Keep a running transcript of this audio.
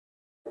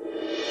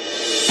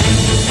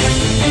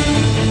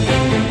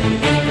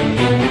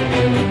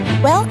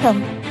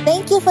Welcome.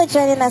 Thank you for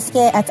joining us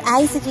here at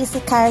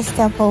ICGC Charis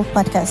Temple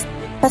Podcast.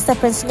 Pastor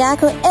Prince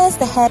Nyako is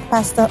the head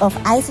pastor of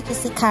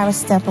ICGC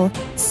Charis Temple,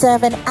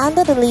 serving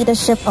under the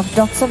leadership of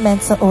Dr.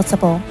 Mensa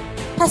Otabil.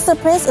 Pastor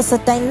Prince is a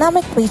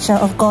dynamic preacher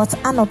of God's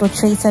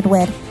unadulterated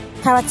word,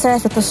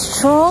 characterized with a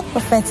strong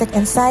prophetic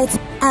insight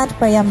and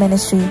prayer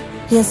ministry.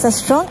 He is a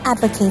strong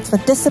advocate for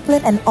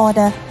discipline and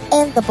order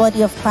in the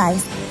body of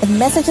Christ, with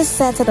messages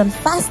centered on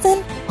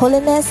fasting,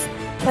 holiness,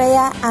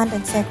 prayer, and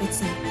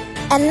integrity.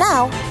 And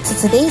now, to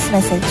today's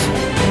message.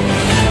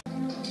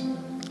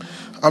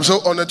 I'm so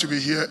honored to be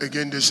here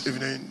again this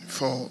evening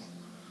for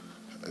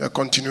the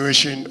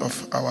continuation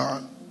of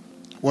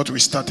what we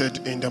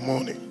started in the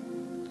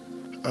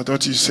morning. I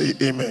thought you'd say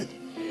amen.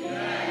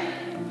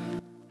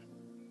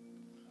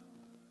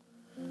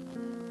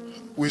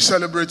 We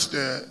celebrate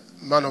the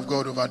man of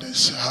God over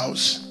this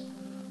house.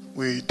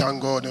 We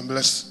thank God and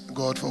bless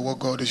God for what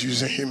God is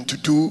using him to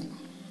do,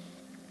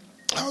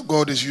 how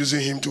God is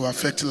using him to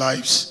affect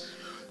lives.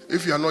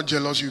 If you are not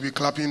jealous, you'll be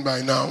clapping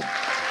by now.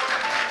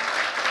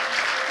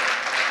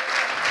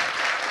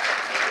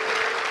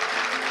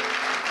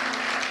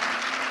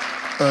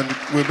 And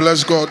we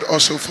bless God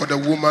also for the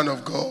woman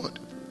of God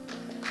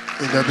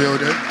in the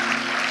building.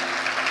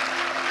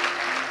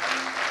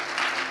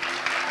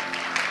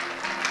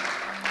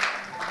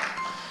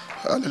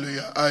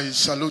 Hallelujah. I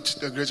salute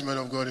the great man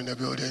of God in the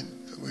building.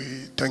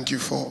 We thank you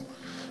for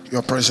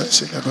your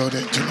presence in the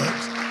building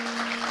tonight.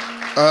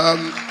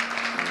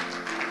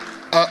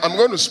 I'm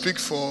going to speak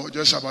for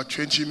just about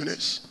 20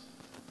 minutes.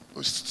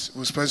 We'll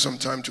spend some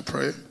time to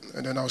pray,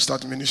 and then I'll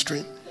start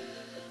ministering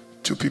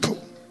to people.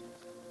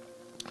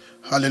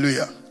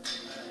 Hallelujah.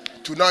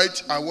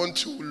 Tonight, I want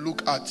to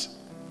look at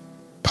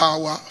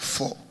power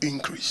for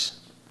increase.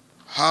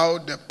 How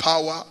the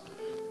power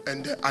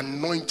and the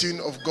anointing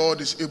of God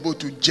is able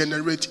to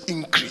generate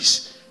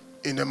increase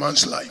in a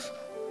man's life.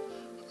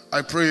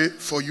 I pray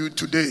for you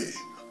today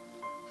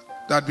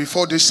that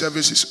before this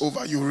service is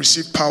over, you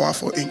receive power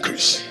for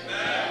increase.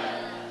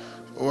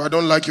 Oh, I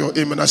don't like your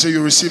amen. I say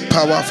you receive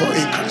power for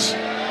increase.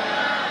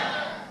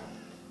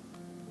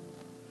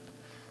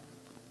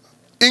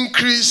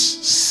 Increase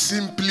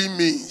simply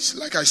means,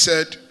 like I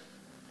said,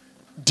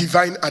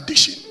 divine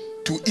addition.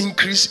 To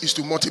increase is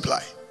to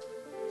multiply.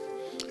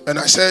 And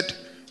I said,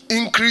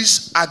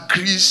 increase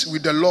agrees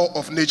with the law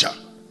of nature.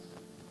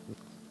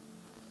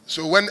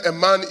 So when a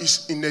man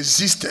is in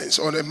existence,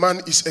 or a man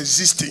is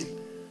existing,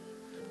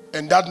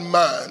 and that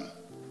man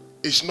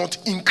is not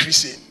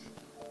increasing,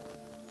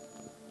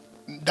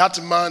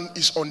 that man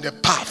is on the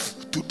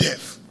path to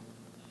death.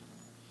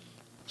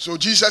 So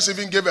Jesus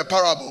even gave a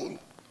parable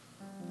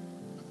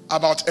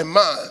about a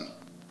man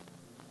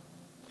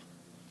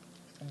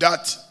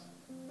that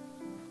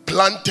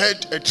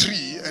planted a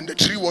tree and the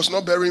tree was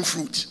not bearing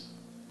fruit.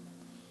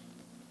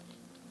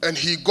 And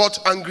he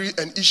got angry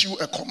and issued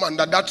a command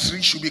that that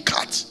tree should be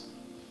cut.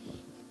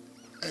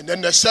 And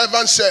then the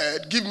servant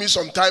said, give me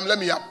some time, let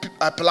me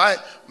apply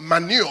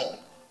manure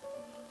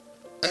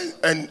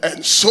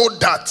and so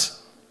that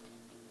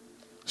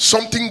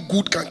something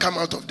good can come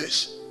out of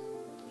this.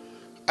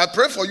 I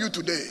pray for you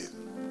today.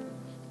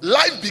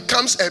 Life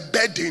becomes a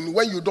burden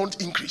when you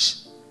don't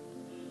increase.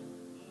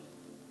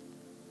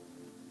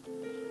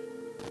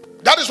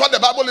 That is what the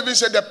Bible even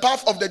said, the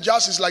path of the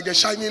just is like a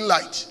shining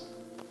light.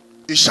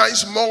 It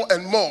shines more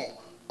and more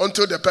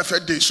until the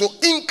perfect day. So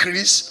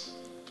increase,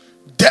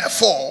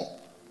 therefore,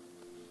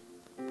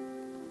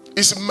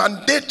 is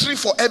mandatory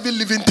for every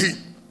living thing.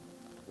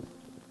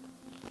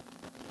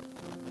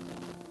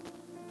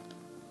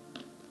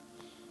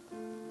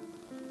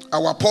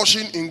 Our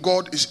portion in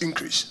God is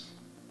increase.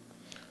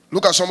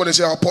 Look at somebody and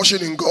say, our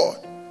portion in God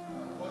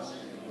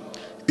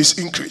is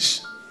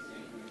increase.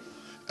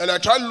 And I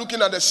tried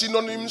looking at the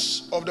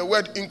synonyms of the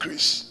word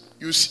increase.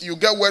 You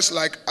get words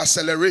like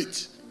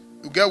accelerate.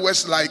 You get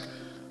words like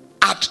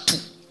add to.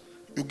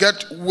 You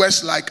get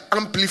words like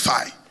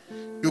amplify.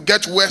 You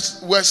get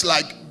words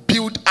like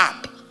build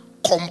up,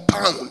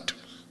 compound,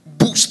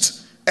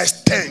 boost,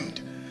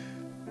 extend.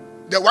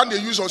 The one they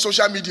use on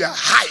social media,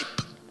 hype.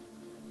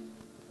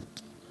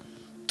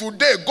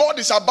 Today, God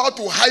is about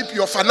to hype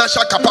your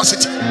financial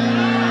capacity.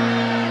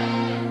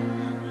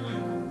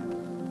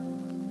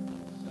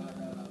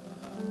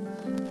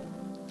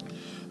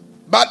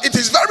 But it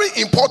is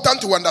very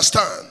important to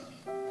understand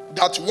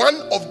that one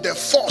of the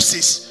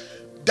forces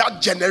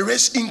that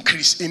generates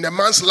increase in a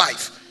man's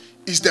life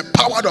is the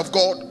power of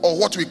God, or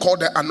what we call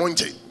the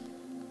anointing.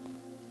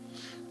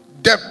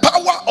 The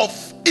power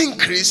of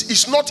increase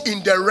is not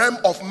in the realm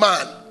of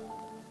man.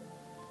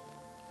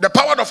 The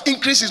power of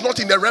increase is not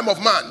in the realm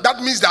of man.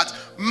 That means that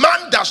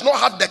man does not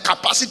have the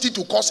capacity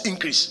to cause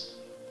increase.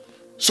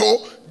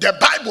 So the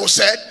Bible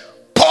said,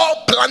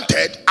 Paul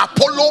planted,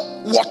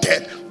 Apollo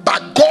watered,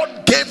 but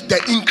God gave the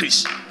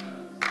increase.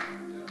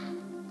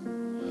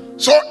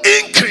 So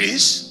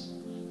increase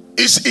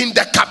is in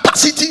the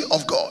capacity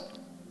of God.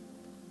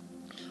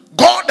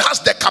 God has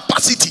the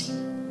capacity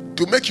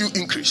to make you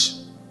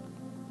increase.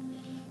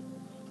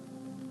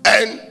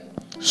 And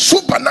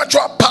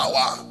supernatural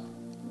power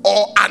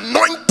or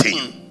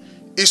anointing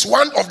is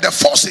one of the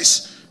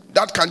forces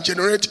that can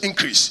generate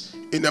increase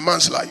in a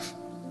man's life.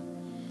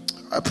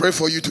 I pray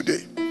for you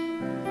today.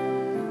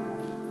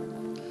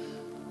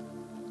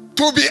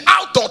 To be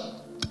out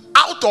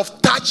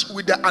of touch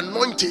with the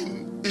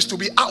anointing is to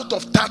be out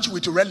of touch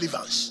with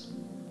relevance.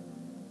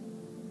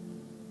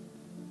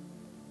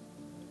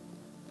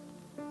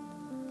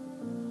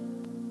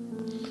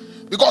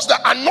 Because the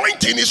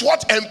anointing is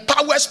what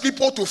empowers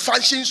people to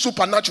function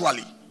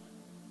supernaturally.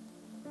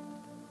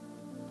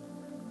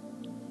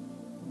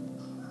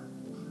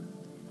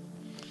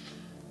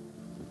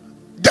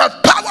 The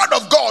power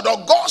of God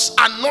or God's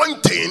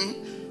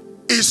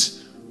anointing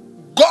is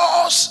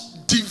God's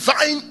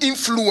divine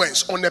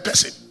influence on a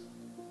person.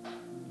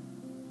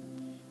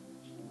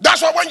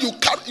 That's why when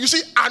you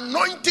see,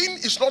 anointing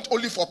is not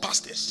only for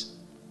pastors.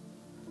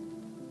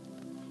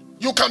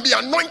 You can be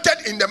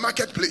anointed in the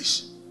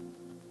marketplace.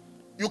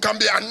 You can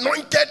be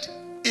anointed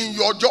in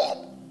your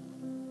job.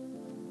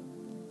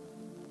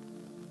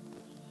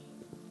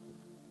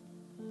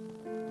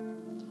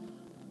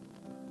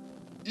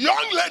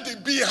 Young lady,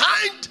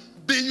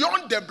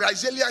 beyond the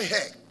Brazilian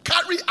hair,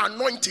 carry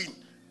anointing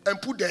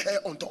and put the hair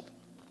on top.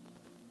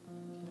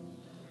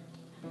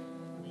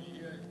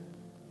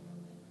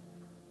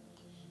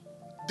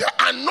 The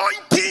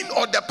anointing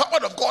or the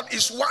power of God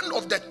is one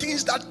of the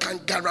things that can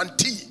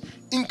guarantee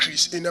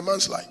increase in a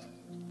man's life.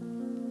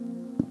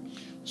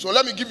 So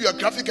let me give you a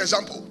graphic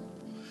example.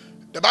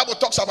 The Bible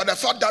talks about the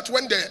fact that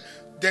when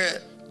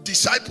the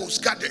disciples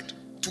gathered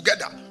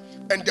together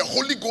and the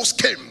Holy Ghost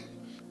came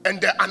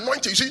and the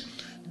anointing, you see,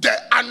 the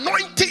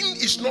anointing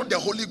is not the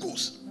Holy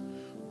Ghost,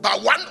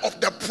 but one of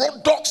the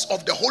products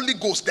of the Holy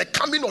Ghost, the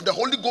coming of the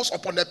Holy Ghost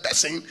upon a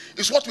person,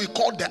 is what we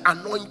call the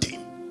anointing.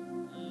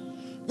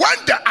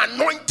 When the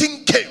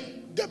anointing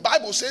came, the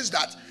Bible says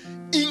that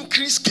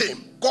increase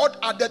came. God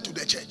added to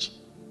the church.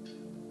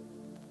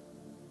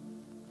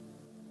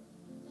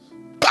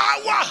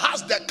 Power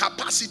has the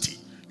capacity.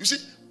 You see,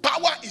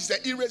 power is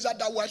the eraser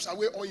that wipes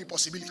away all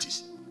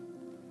impossibilities.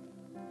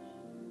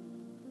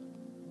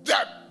 The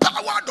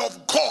power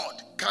of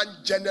God can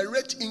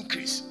generate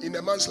increase in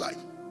a man's life.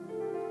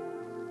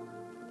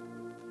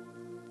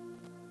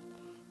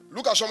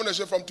 Look at someone and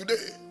say, from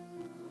today,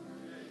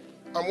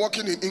 I'm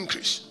walking in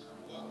increase.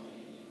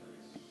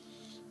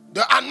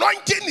 The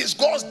anointing is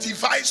God's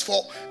device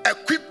for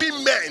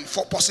equipping men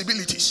for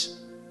possibilities.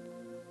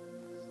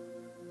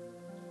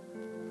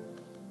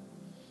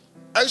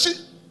 And you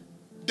see,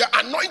 the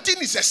anointing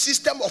is a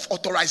system of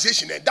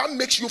authorization, and that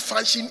makes you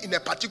function in a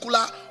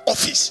particular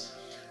office.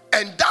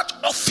 And that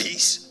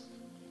office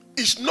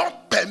is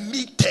not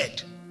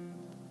permitted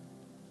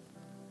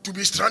to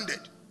be stranded.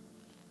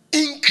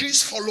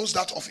 Increase follows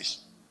that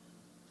office.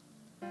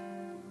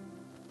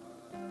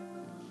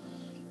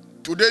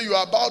 Today you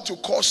are about to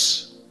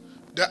cause,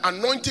 the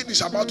anointing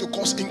is about to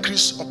cause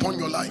increase upon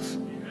your life.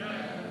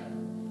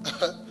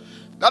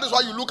 That is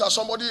why you look at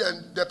somebody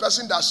and the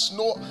person does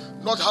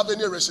not have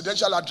any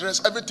residential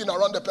address. Everything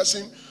around the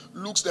person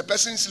looks, the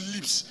person's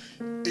lips,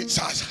 it's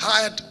as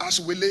hard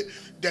as willy,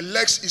 the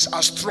legs is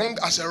as strong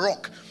as a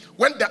rock.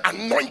 When the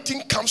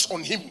anointing comes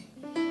on him,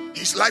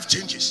 his life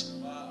changes.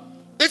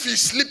 If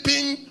he's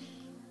sleeping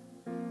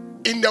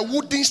in the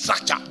wooden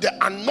structure, the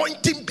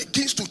anointing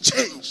begins to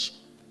change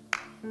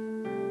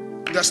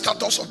the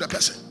status of the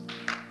person.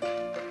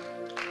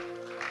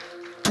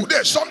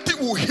 Today, something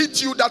will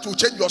hit you that will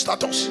change your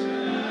status.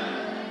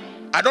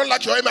 I don't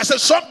like your aim. I said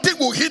something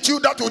will hit you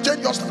that will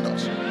change your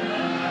status.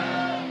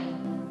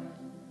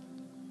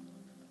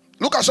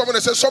 Look at someone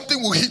and say,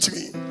 something will hit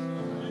me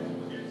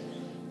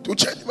to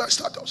change my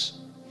status.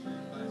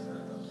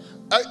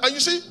 And you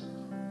see,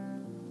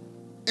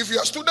 if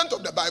you're a student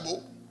of the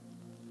Bible,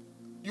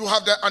 you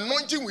have the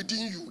anointing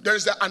within you. There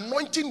is the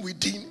anointing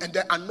within and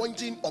the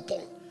anointing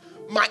upon.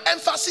 My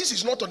emphasis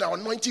is not on the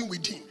anointing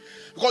within,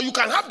 because you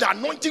can have the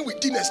anointing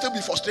within and still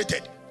be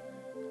frustrated.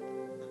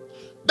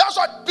 That's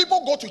why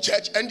people go to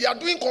church and they are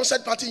doing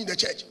concert party in the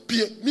church.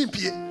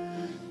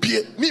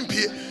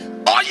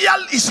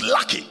 Oil is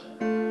lacking.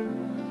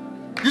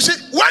 You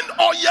see, when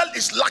oil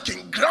is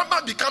lacking,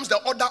 grammar becomes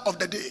the order of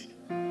the day.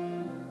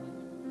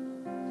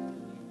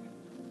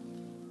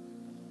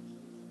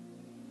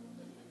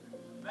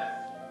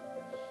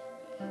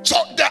 So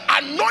the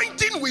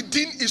anointing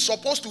within is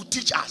supposed to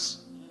teach us.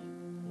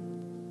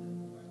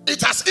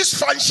 It has its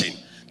function.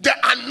 The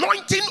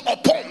anointing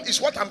upon is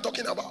what I'm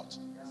talking about.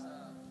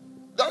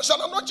 There is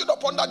an anointing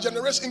upon that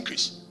generates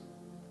increase.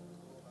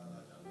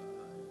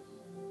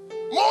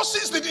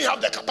 Moses didn't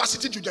have the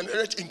capacity to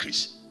generate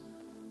increase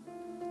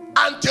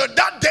until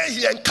that day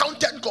he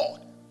encountered God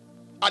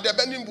at the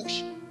burning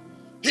bush.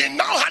 He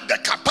now had the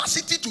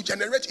capacity to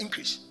generate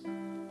increase.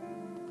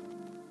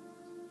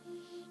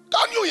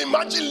 Can you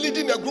imagine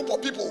leading a group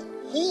of people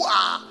who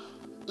are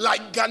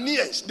like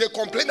Ghanaians? They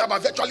complain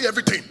about virtually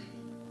everything.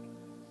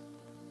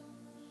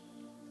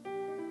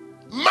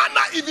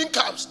 Manna even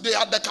comes. They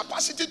had the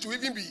capacity to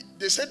even be.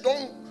 They said,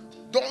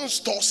 don't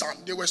store some.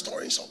 They were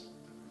storing some.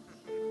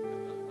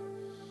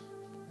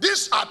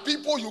 These are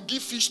people you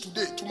give fish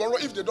today. Tomorrow,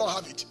 if they don't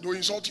have it, they'll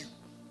insult you.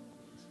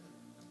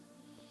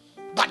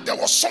 But there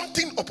was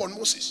something upon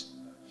Moses.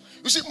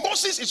 You see,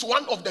 Moses is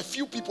one of the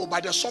few people by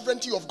the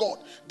sovereignty of God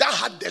that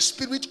had the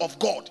Spirit of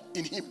God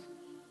in him.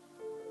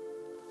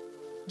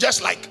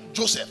 Just like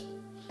Joseph.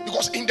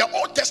 Because in the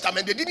Old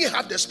Testament, they didn't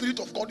have the Spirit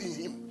of God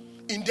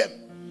in them.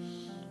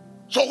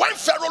 So when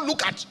Pharaoh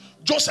looked at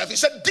Joseph, he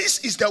said,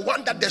 this is the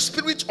one that the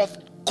Spirit of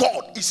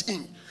God is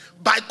in.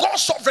 By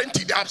God's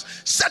sovereignty, there are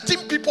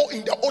certain people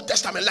in the Old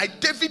Testament,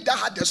 like David, that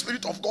had the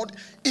Spirit of God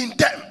in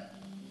them.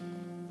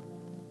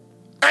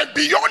 And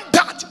beyond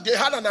that, they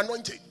had an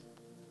anointing.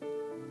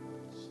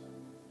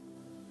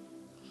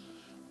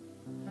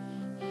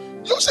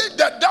 You see,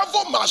 the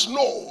devil must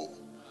know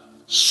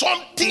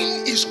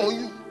something is on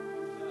you.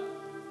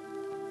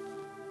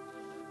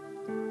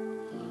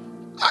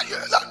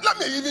 Let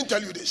me even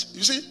tell you this.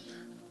 You see,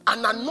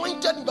 an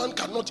anointed man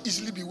cannot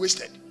easily be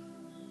wasted.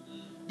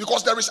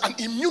 Because there is an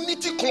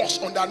immunity clause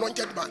on the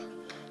anointed man.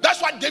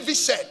 That's what David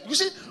said. You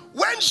see,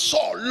 when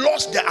Saul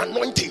lost the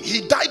anointing,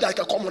 he died like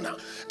a commoner.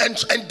 And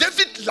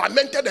David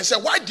lamented and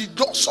said, why did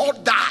Saul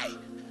die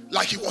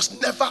like he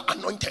was never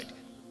anointed?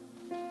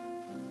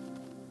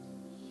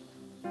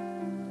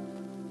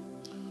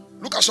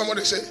 Look at somebody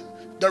and say,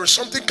 there is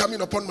something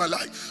coming upon my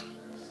life.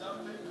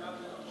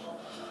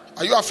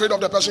 Are you afraid of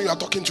the person you are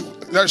talking to?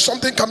 There is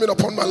something coming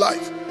upon my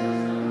life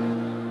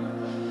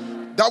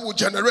that will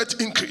generate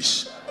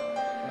increase.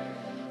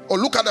 Or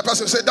look at the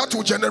person and say, that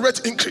will generate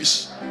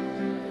increase.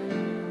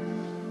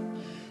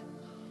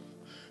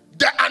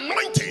 The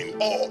anointing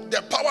or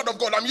the power of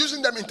God, I'm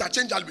using them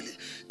interchangeably,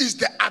 is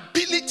the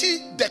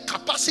ability, the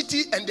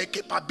capacity, and the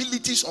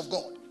capabilities of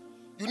God.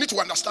 You need to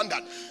understand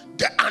that.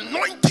 The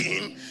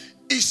anointing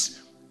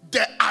is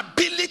the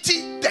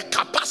ability, the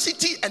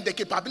capacity, and the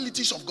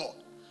capabilities of God.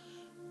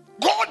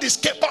 God is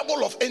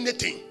capable of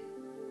anything.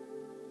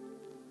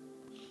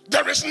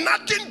 There is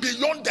nothing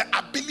beyond the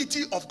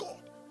ability of God.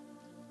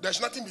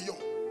 There's nothing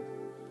beyond.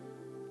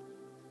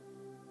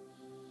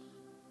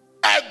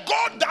 A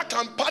God that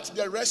can part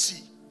the Red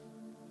Sea.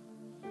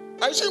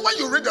 And you see, when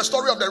you read the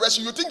story of the Red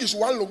Sea, you think it's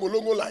one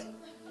longo line.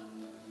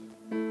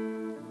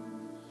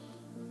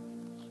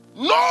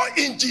 No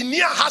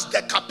engineer has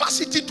the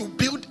capacity to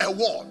build a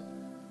wall.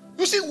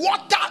 You see,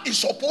 water is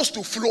supposed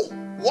to flow.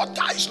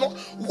 Water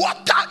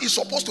is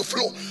supposed to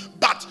flow.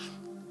 But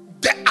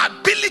the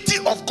ability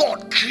of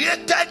God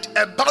created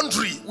a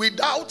boundary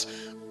without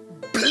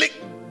brick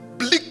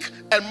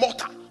and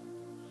mortar.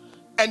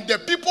 And the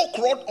people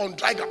crawled on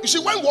dry ground. You see,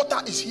 when water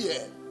is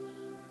here,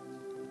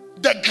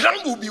 the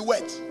ground will be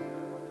wet.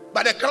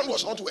 But the ground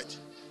was not wet.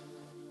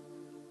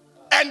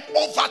 And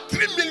over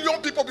 3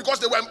 million people, because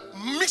they were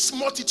mixed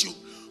multitude,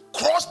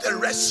 crossed the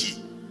Red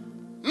Sea.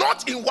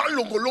 Not in one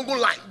longo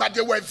line, but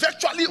they were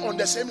virtually on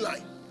the same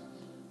line.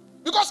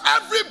 Because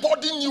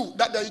everybody knew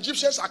that the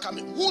Egyptians are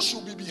coming. Who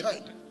should be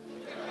behind?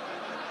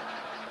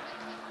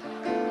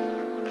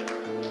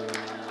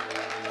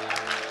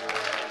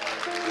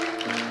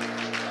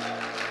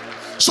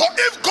 So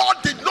if God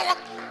did not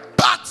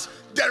part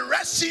the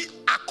Red Sea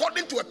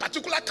according to a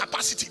particular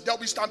capacity, there will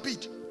be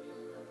stampede.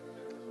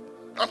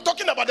 I'm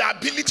talking about the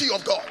ability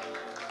of God.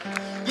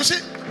 You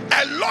see,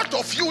 a lot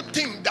of you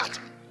think that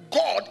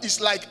God is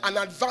like an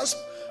advanced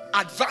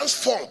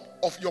form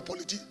of your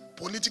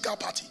political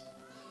party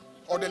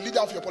or the leader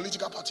of your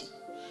political party.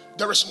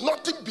 There is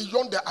nothing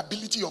beyond the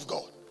ability of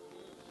God.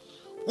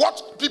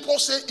 What people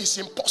say is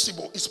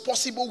impossible is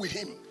possible with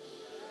him.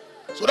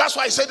 So that's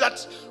why I said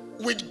that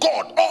with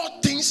God,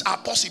 all things are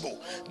possible.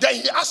 Then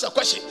he asks a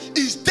question,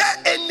 is there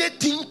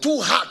anything too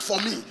hard for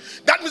me?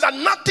 That means that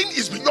nothing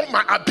is beyond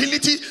my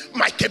ability,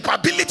 my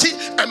capability,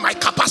 and my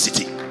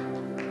capacity.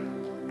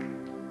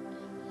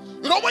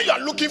 You know, when you are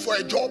looking for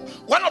a job,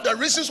 one of the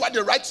reasons why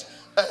they write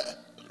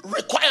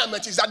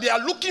requirement is that they are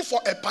looking for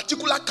a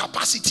particular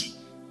capacity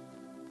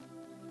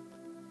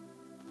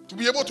to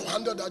be able to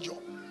handle that job.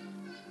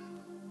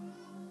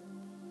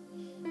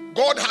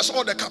 God has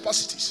all the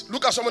capacities.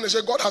 Look at someone and say,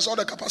 God has all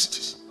the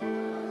capacities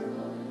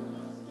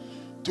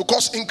to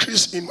cause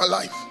increase in my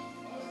life.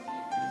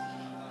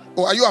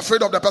 Or are you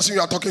afraid of the person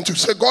you are talking to?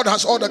 Say, God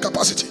has all the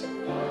capacity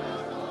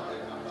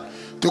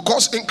to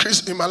cause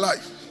increase in my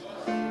life.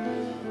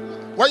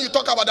 When you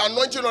talk about the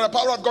anointing or the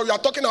power of God, you are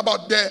talking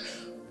about the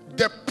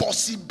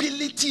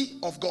possibility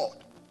of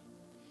God.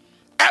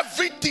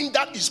 Everything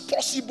that is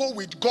possible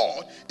with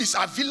God is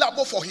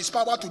available for his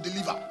power to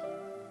deliver.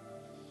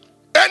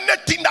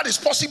 Anything that is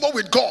possible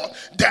with God,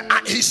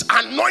 his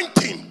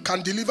anointing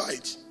can deliver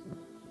it.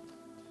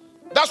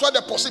 That's why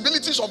the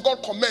possibilities of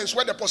God commence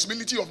where the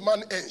possibility of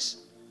man ends.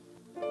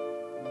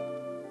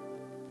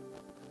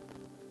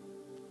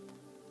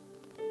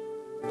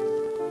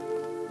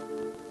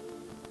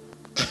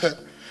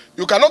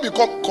 You cannot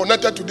become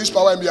connected to this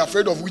power and be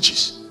afraid of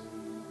witches.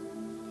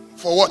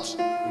 For what?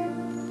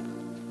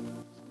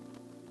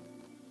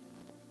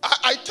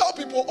 I tell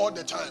people all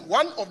the time,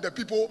 one of the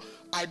people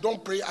I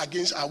don't pray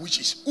against are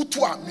witches.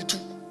 Utua, me too.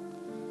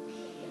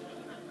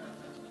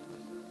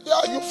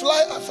 Yeah, you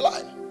fly, I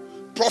fly.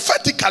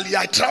 Prophetically,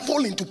 I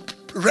travel into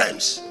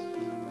realms.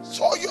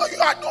 So you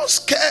are not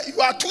scared.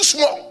 You are too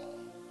small.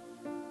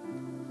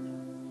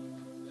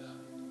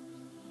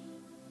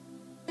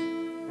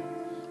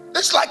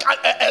 It's like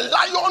a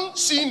lion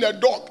seeing a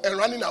dog and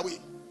running away.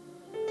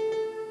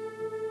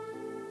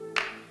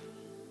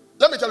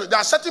 Let me tell you, there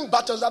are certain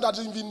battles that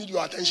doesn't even need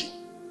your attention.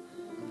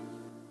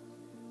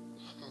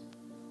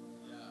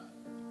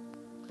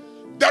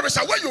 There is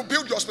a way you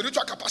build your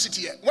spiritual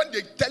capacity here. When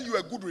they tell you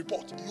a good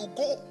report, you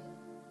go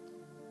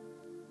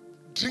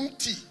drink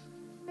tea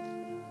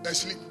and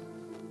sleep,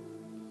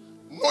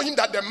 knowing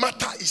that the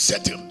matter is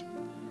settled.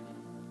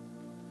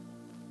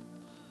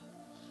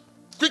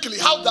 Quickly,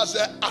 how does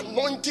the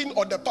anointing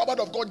or the power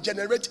of God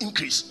generate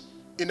increase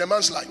in a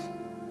man's life?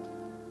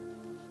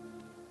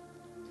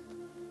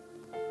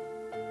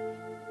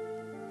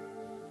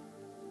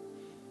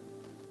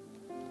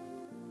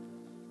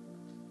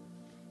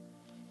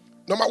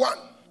 Number one,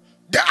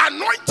 the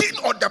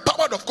anointing or the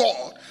power of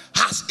God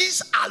has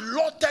its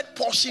allotted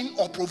portion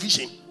or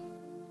provision.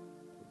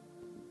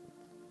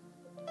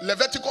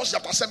 Leviticus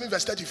chapter 7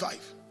 verse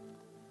 35.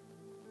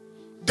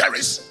 There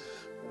is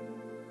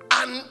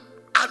an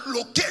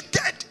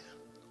allocated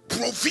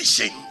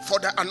provision for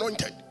the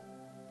anointed.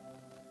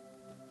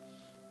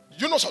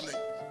 You know something?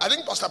 I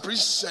think Pastor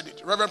Prince said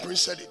it. Reverend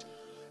Prince said it.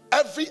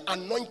 Every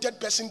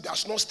anointed person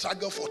does not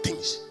struggle for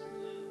things.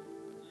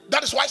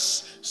 That is why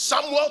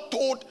Samuel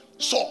told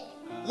Saul,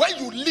 when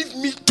you leave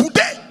me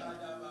today,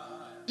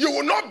 you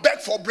will not beg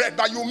for bread,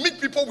 but you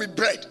meet people with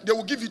bread. They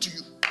will give it to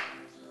you.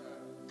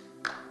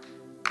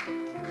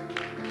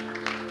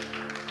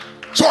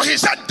 So he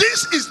said,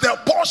 this is the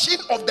portion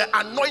of the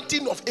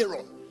anointing of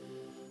Aaron.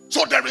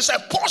 So there is a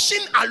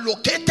portion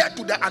allocated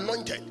to the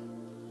anointed.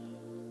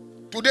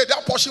 Today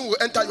that portion will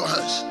enter your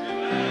hands.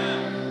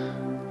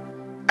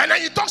 And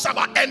then he talks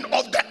about, and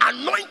of the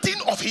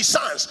anointing of his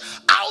sons,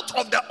 out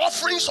of the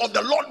offerings of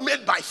the Lord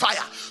made by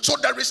fire. So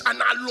there is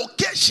an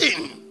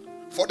allocation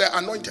for the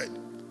anointed.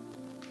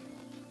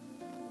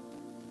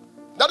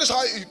 That is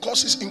how it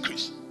causes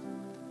increase.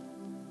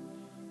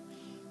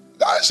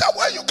 That is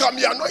where you can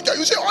be anointed.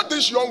 You see all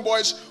these young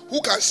boys who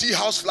can see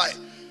housefly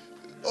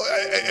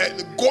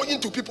going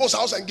to people's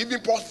house and giving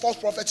false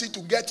prophecy to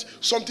get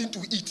something to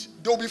eat.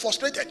 They'll be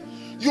frustrated.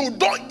 You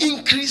don't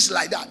increase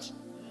like that.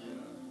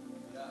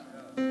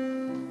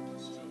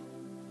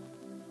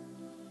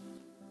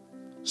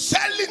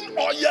 Selling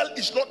oil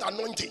is not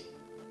anointing.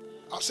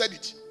 I've said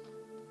it.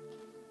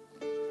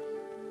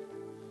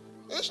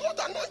 It's not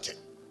anointing.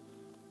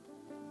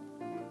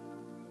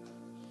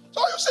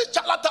 So you see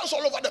charlatans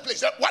all over the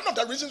place. One of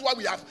the reasons why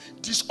we have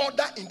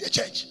disorder in the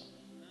church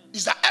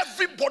is that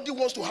everybody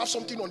wants to have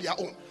something on their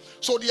own.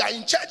 So they are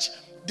in church,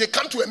 they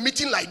come to a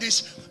meeting like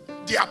this,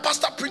 their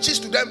pastor preaches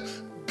to them,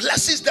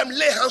 blesses them,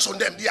 lay hands on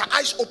them, their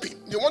eyes open.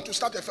 They want to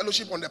start a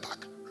fellowship on the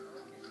park.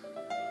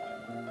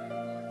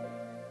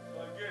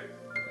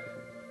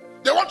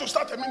 They want to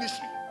start a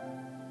ministry.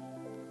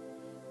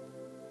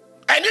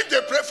 And if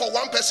they pray for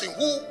one person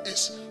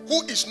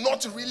who is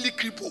not really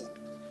crippled,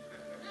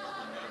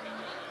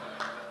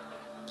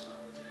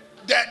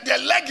 the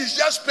leg is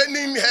just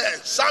spinning here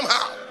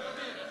somehow.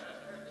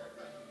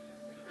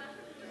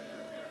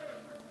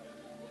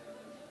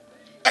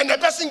 And the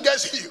person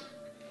gets healed.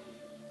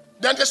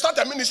 Then they start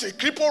a ministry,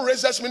 Cripple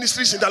Raisers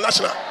Ministries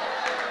International.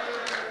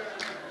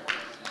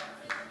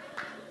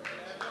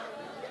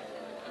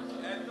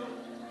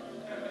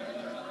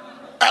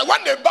 And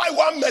when they buy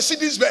one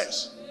Mercedes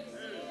Benz,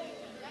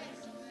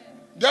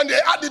 then they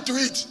add it to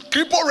it,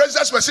 Cripple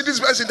Raisers Mercedes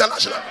Benz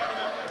International.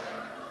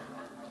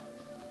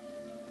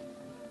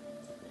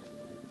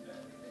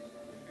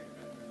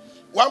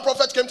 One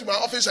prophet came to my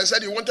office and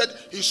said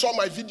he saw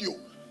my video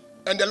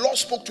and the Lord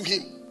spoke to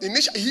him.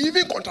 Initially, he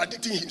even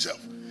contradicting himself.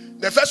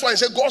 The first one, he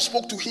said God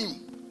spoke to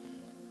him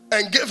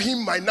and gave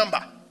him my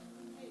number,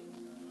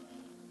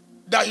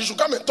 that he should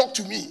come and talk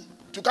to me,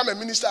 to come and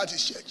minister at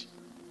his church.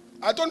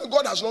 I told him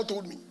God has not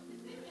told me.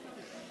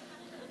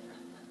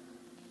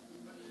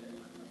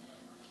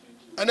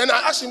 And then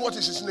I asked him what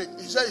is his name.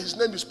 He said his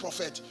name is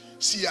Prophet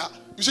Sia.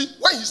 You see,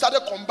 when he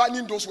started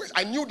combining those words,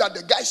 I knew that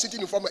the guy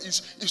sitting in front of me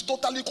is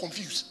totally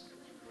confused.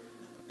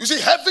 You see,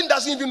 heaven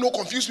doesn't even know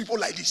confused people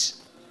like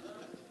this.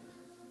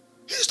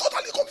 He's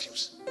totally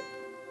confused.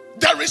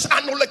 There is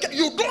an allocation.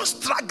 You don't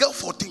struggle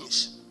for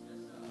things.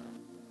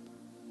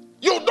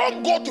 You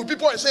don't go to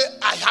people and say,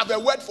 I have a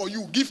word for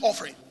you, give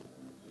offering.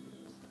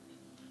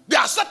 There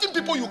are certain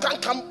people you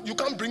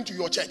can't bring to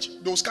your church.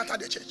 They'll scatter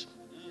the church.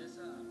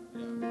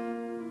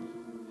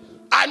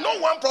 I know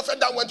one prophet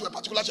that went to a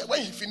particular church.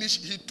 When he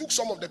finished, he took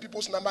some of the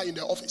people's number in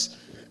the office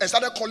and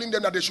started calling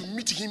them that they should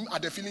meet him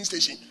at the filling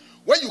station.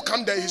 When you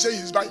come there, he said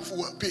he's buying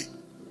fuel, pay.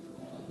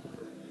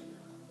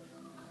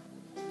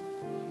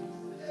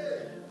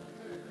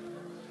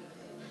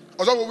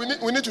 Also,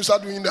 we need to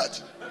start doing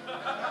that.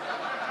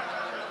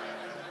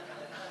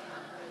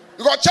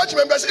 Because church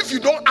members, if you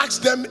don't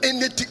ask them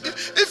anything,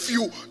 if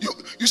you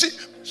see,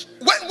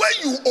 when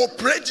you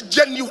operate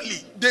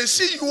genuinely, they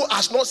see you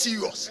as not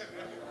serious.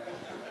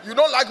 You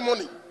don't like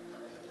money.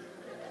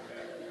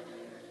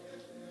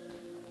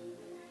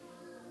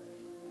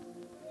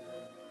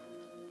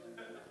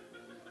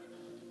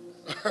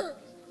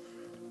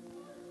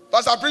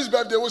 Pastor Prince's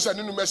birthday was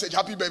sending a message,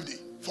 happy birthday.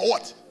 For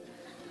what?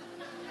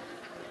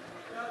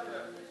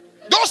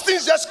 Those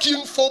things just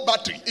kill phone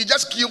battery. It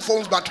just kills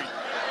phone's battery.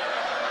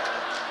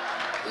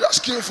 It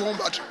just kills phone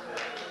battery.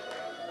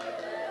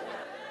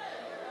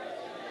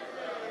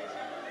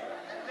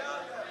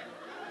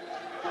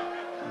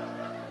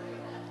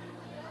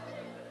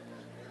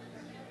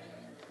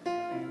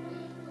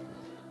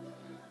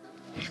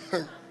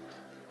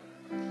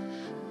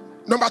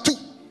 Number 2,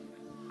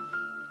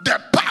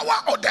 the power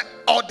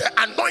or the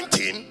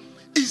anointing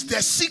is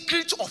the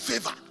secret of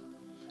favor,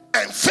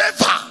 and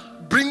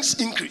favor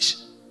brings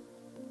increase.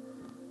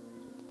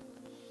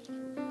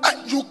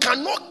 And you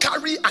cannot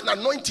carry an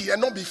anointing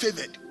and not be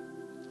favored.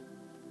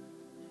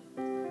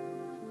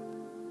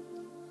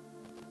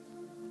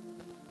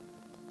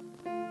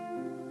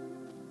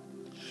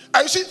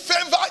 And you see,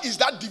 favor is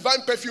that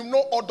divine perfume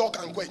no odor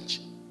can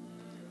quench.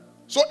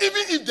 So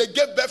even if they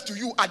gave birth to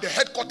you at the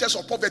headquarters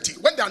of poverty,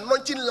 when the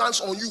anointing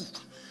lands on you,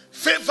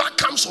 favor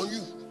comes on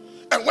you.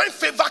 And when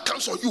favor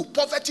comes on you,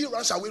 poverty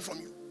runs away from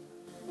you.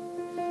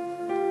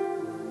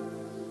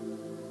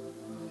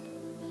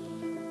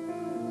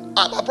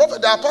 I'm a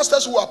prophet. There are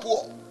pastors who are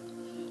poor.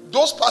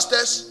 Those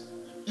pastors,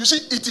 you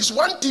see, it is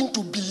one thing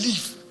to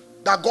believe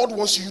that God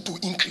wants you to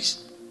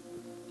increase.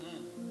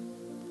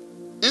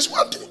 It's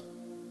one thing.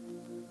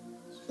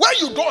 When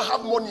you don't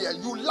have money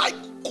and you like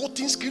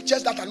quoting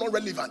scriptures that are not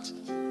relevant,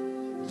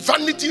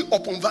 vanity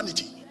upon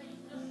vanity.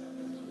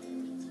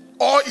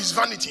 All is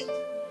vanity.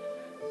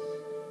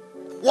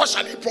 What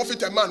shall it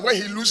profit a man when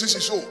he loses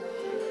his soul?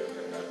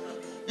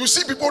 You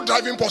see people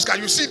driving postcard,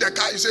 you see the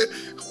car, you say,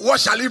 what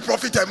shall it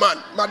profit a man?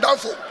 Madam,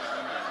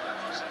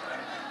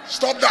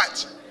 stop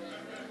that.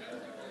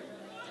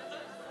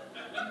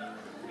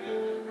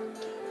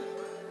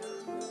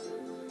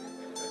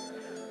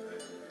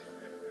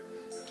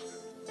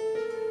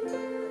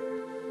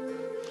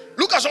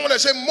 Look at someone and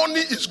say,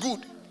 money is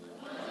good.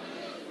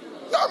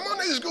 Yeah,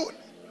 money is good.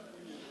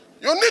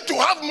 You need to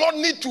have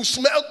money to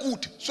smell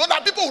good, so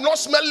that people will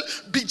not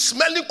be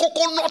smelling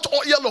coconut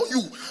oil on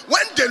you.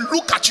 When they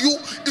look at you,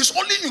 it's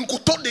only in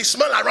Kuto they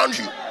smell around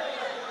you.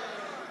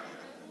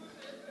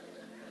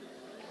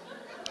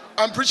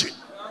 I'm preaching.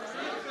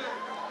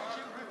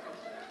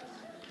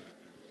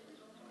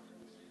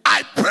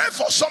 I pray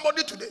for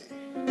somebody today.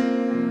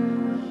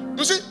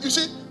 You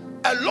see,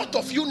 a lot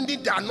of you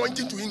need the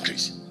anointing to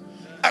increase.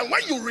 And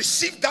when you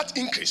receive that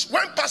increase,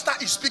 when pastor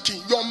is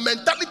speaking, your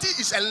mentality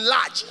is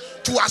enlarged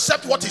to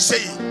accept what he's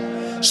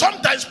saying.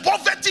 Sometimes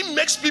poverty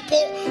makes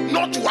people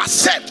not to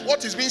accept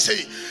what is being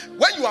said.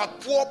 When you are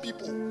poor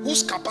people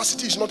whose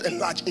capacity is not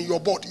enlarged in your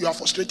board, you are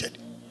frustrated.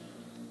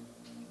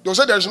 They'll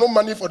say there is no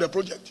money for the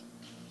project.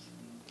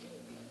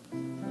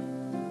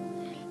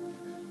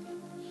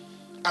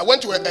 I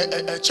went to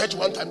a church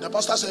one time. The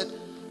pastor said,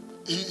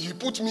 he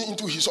put me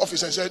into his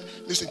office and said,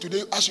 listen,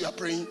 today as you are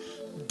praying,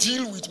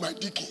 deal with my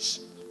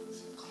deacons.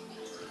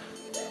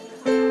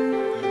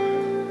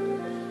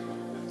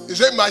 He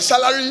said, my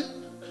salary,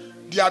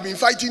 they have been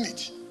fighting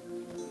it.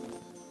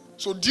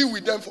 So deal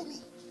with them for me.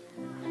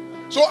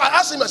 So I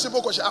asked him a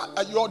simple question.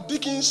 Are your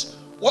deacons,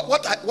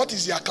 what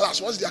is their class?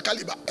 What's their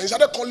caliber? And he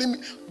started calling me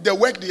the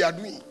work they are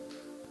doing.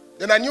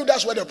 Then I knew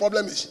that's where the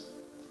problem is.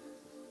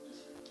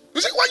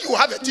 You see, when you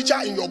have a teacher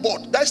in your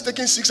board that's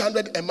taking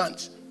 600 a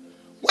month,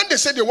 when they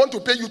say they want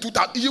to pay you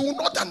 2,000, you will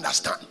not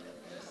understand.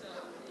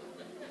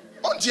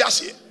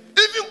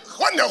 Even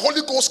when the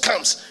Holy Ghost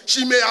comes,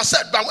 she may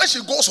accept, but when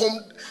she goes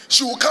home,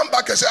 she will come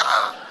back and say,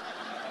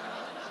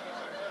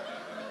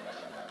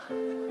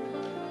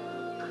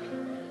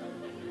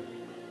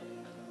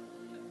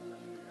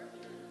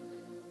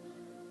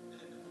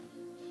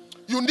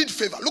 You need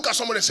favor. Look at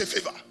someone and say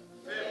favor.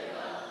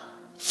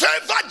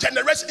 Favor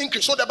generates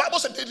increase. So the Bible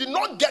said they did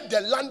not get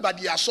the land by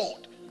their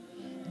sword.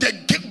 They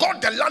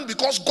got the land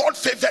because God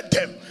favored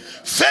them.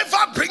 Favor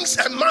brings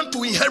a man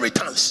to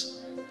inheritance.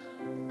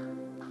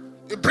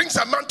 It brings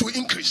a man to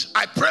increase.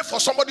 I pray for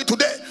somebody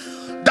today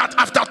that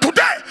after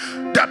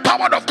today, the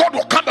power of God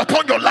will come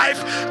upon your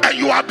life and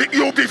you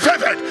will be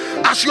favored.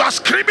 As you are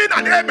screaming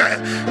an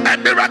amen, a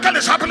miracle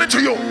is happening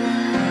to you.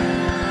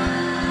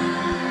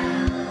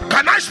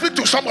 Can I speak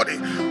to somebody?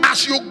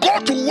 As you go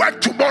to work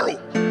tomorrow,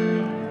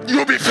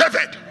 you'll be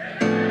favored.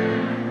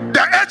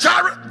 The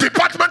HR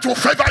department will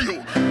favor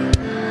you.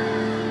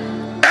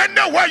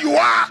 Anywhere you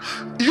are,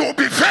 you'll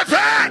be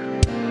favored.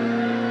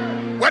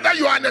 Whether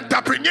you are an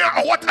entrepreneur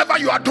or whatever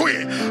you are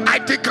doing, I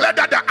declare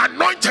that the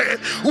anointing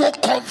will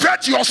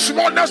convert your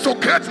smallness to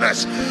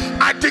greatness.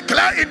 I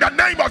declare in the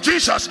name of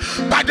Jesus,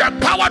 by the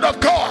power of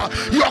God,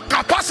 your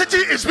capacity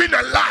is being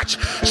enlarged.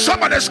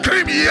 Somebody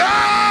scream,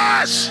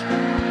 yes!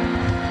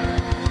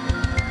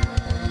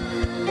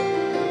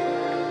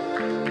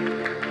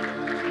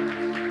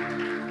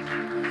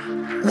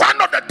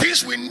 One of the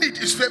things we need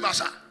is favor,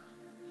 sir.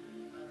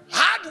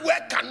 Hard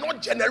work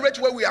cannot generate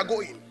where we are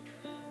going.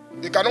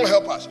 It cannot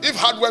help us. If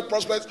hard work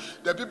prospers,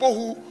 the people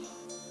who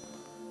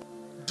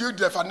did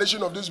the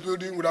foundation of this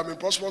building would have been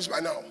prosperous by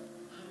now.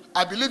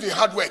 I believe in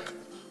hard work,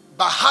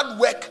 but hard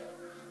work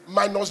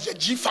minus the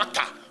G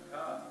factor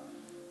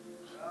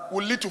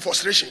will lead to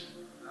frustration.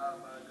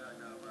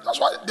 That's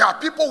why there are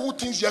people who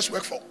things just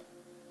work for.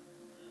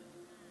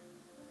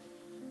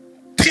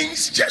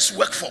 things just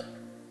work for.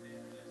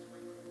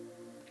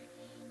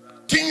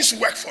 Things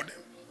work for them.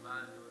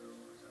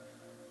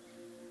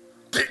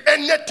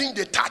 Anything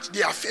they touch,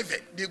 they are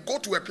favored. They go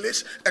to a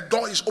place, a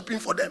door is open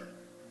for them.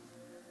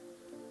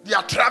 They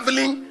are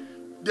traveling,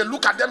 they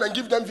look at them and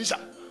give them visa.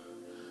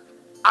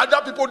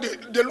 Other people,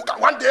 they look at,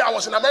 one day I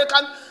was in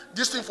American,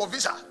 this thing for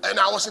visa, and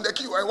I was in the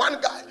queue, and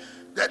one guy,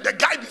 the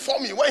guy before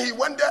me, when he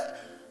went there,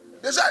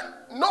 they said,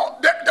 no.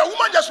 The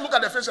woman just looked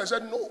at the face and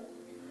said, no.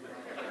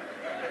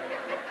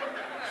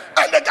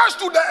 And the guy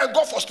stood there and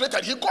got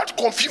frustrated. He got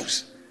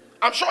confused.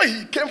 I'm sure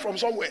he came from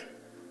somewhere.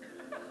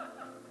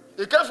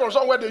 He came from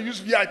somewhere they use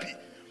VIP.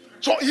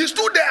 So he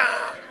stood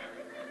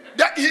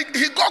there.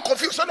 He got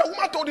confused. So the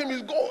woman told him,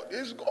 it's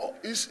go.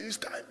 It's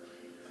time.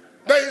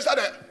 Then he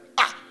started,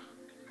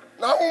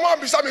 now woman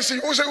beside me, see.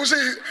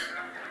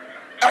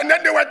 And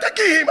then they were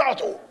taking him out.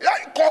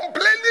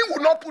 Complaining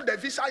will not put the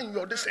visa in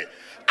your destiny.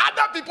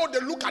 Other people, they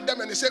look at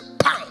them and they say,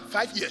 bam,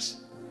 5 years.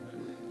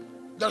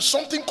 There's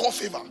something called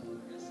favor.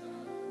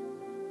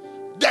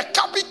 The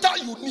capital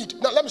you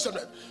need. Now let me say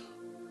that.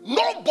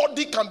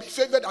 Nobody can be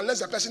favored unless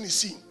the person is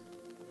seen.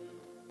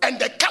 And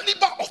the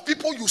caliber of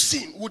people you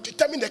see will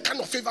determine the kind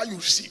of favor you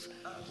receive.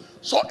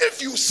 So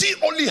if you see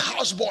only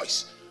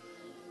houseboys,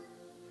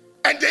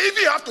 and they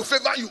even have to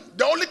favor you,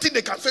 the only thing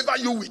they can favor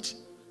you with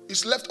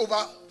is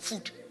leftover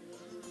food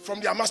from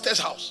their master's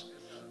house.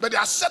 But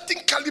there are certain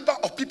caliber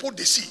of people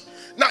they see.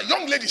 Now,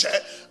 young ladies,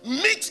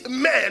 meet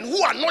men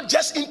who are not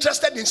just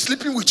interested in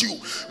sleeping with you.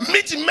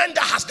 Meet men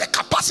that has the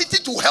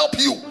capacity to help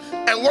you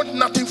and want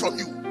nothing from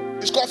you.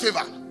 It's called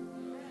favor.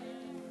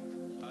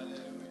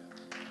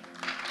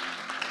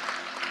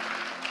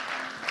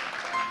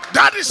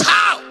 That is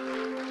how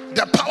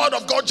the power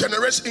of God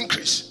generates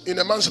increase in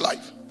a man's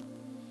life.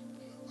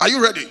 Are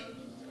you ready?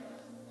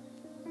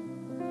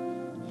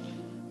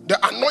 The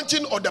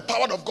anointing or the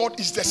power of God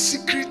is the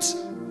secret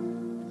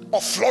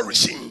of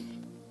flourishing.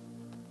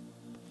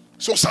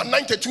 So Psalm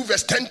 92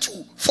 verse 10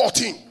 to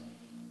 14.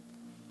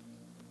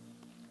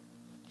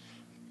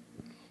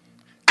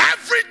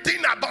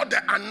 Everything about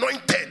the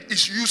anointed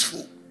is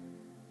useful.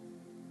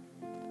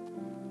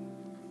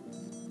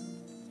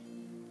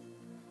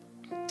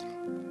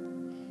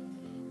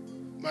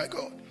 My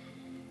God.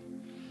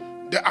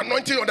 The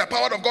anointing or the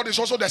power of God is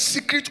also the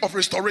secret of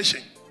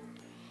restoration.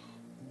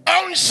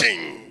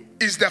 Unction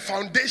is the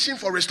foundation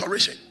for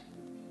restoration.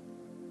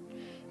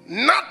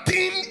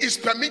 Nothing is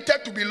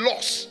permitted to be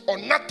lost, or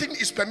nothing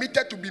is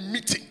permitted to be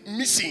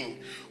missing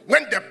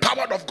when the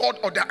power of God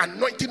or the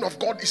anointing of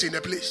God is in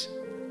a place.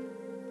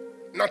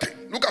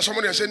 Nothing. Look at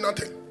somebody and say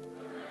nothing.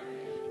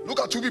 Look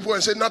at two people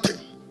and say nothing.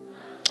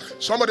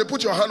 Somebody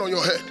put your hand on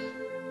your head.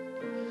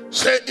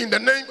 Say, in the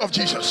name of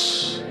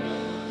Jesus.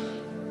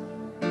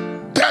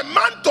 The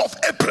month of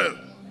April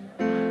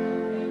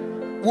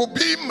will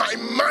be my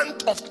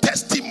month of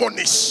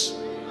testimonies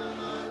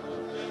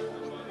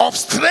of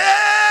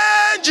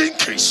strange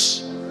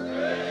increase.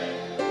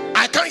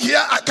 I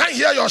can't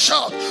hear your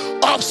shout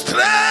of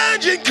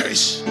strange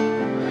increase.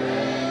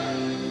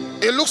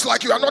 It looks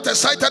like you are not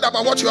excited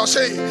about what you are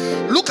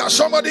saying. Look at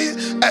somebody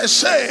and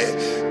say,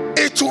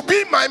 it will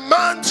be my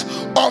month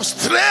of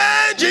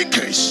strange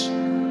increase.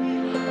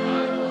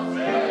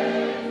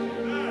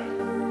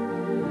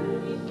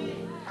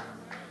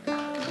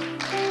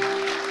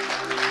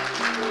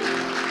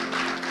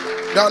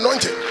 The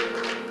anointing.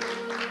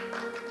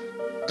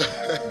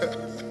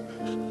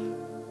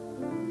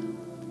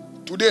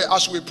 Today,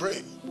 as we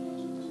pray,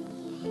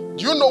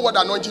 do you know what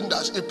anointing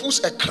does? It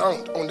puts a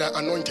crown on the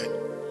anointed,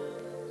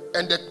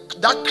 and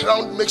that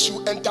crown makes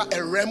you enter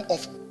a realm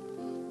of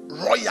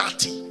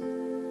royalty.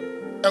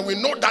 And we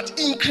know that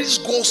increase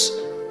goes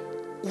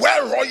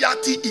where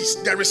royalty is.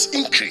 There is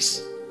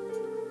increase.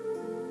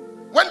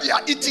 When they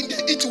are eating,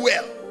 they eat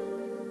well.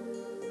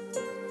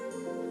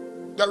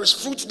 There is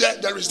fruit there.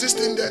 There is this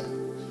thing there.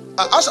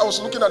 As I was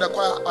looking at the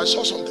choir, I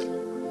saw something.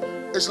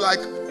 It's like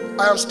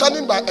I am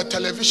standing by a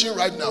television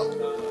right now,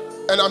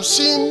 and I'm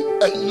seeing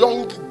a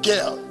young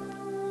girl,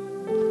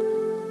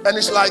 and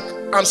it's like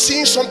I'm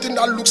seeing something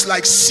that looks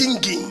like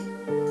singing.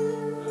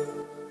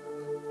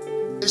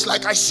 It's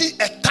like I see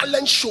a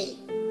talent show,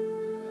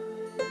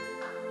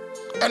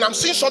 and I'm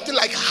seeing something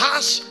like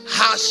hash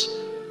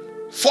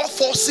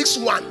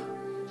 4461.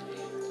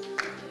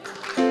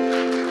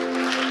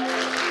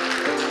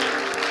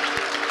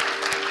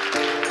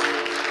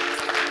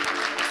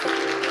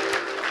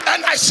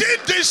 And I see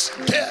this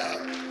girl,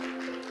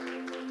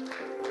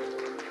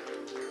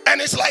 and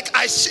it's like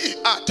I see,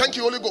 thank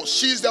you Holy Ghost,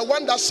 she's the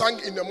one that sang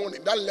in the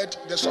morning, that led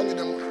the song in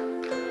the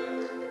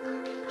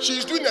morning.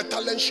 She's doing a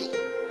talent show.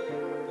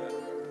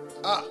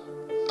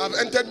 I've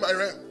entered my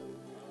realm.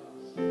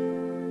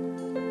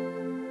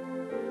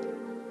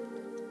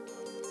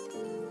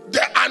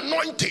 The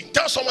anointing,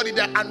 tell somebody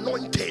the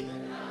anointing,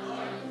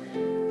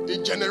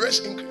 it generates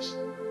increase.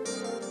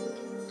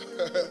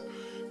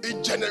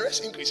 It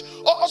generates increase.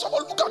 Also,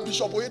 look at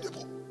Bishop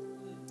Oyedepo.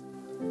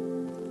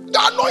 The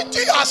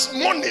anointing has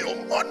money.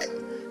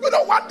 You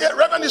know what? The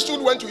Reverend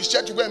Student went to his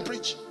church to go and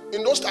preach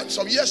in those times,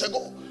 some years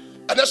ago.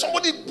 And then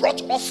somebody brought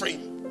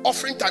offering.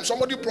 Offering time.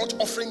 Somebody brought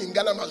offering in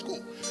Ghana must go.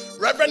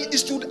 Reverend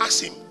Eastwood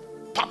asked him,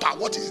 Papa,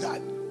 what is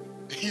that?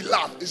 He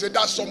laughed. He said,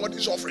 that's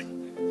somebody's offering.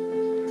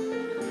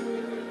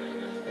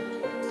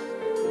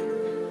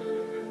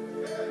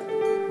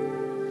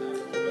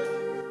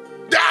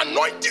 The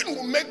anointing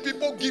will make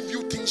people give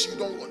you things you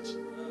don't want.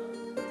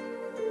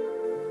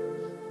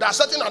 There are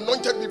certain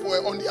anointed people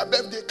on their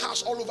birthday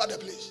cars all over the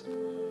place.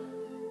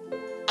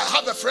 I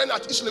have a friend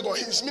at East Legon,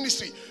 his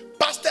ministry,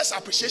 Pastor's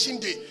Appreciation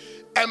Day.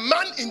 A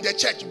man in the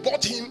church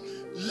bought him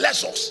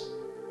Lexus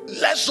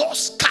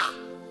car.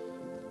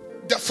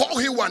 The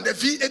 4-wheel, the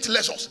V8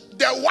 Lexus.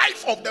 The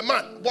wife of the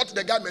man bought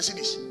the guy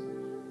Mercedes.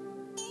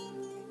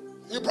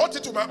 He brought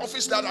it to my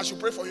office that I should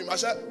pray for him. I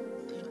said,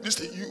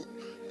 listen,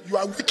 you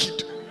are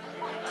wicked.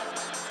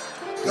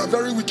 You are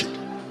very wicked.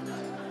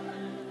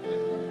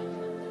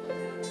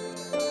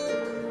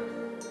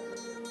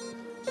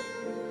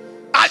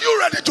 Are you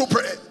ready to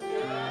pray?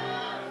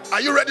 Are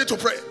you ready to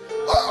pray?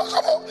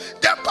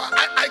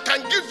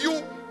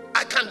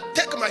 I can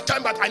take my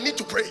time, but I need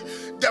to pray.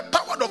 The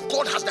power of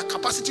God has the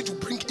capacity to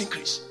bring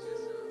increase.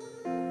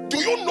 Do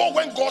you know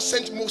when God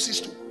sent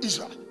Moses to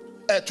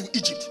to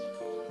Egypt?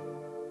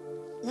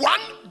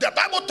 One, the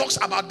Bible talks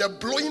about the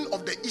blowing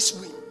of the east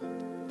wind.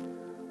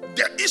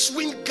 The east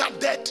wind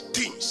gathered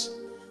things.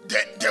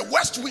 The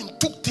west wind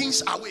took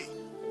things away.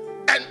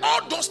 And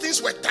all those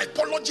things were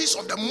typologies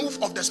of the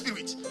move of the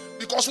Spirit.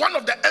 Because one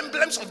of the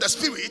emblems of the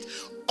Spirit,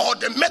 or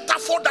the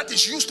metaphor that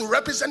is used to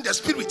represent the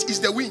Spirit, is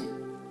the wind.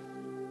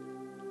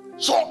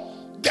 So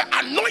the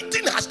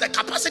anointing has the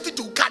capacity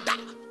to gather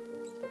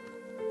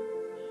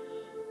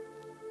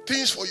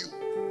things for you.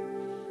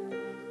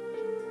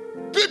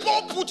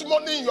 People put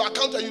money in your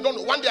account and you don't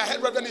know. One day I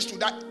heard Reverend to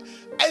that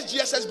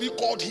SGSSB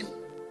called him.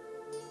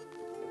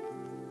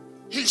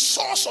 He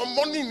saw some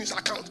money in his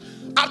account.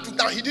 Up to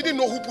now, he didn't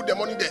know who put the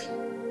money there.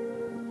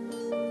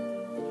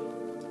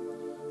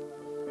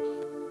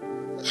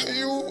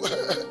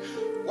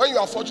 When you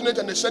are fortunate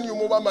and they send you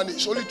mobile money,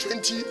 it's only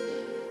 20.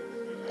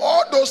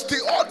 All those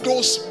things, all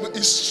those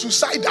is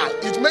suicidal.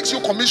 It makes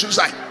you commit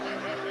suicide.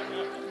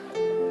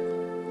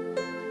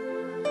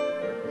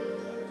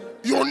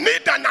 You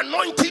need an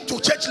anointing to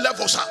change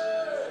levels, sir.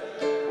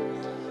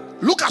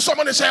 Look at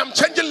someone and say, I'm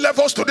changing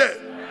levels today.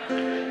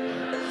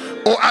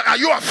 Or are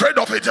you afraid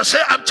of it? Just say,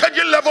 I'm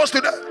changing levels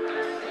today.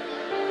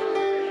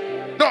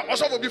 No,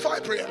 also before I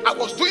pray, I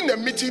was doing a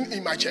meeting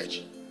in my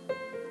church.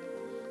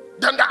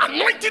 Then the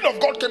anointing of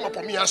God came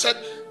upon me and said,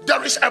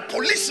 there is a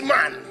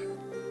policeman,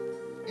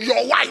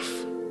 your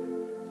wife.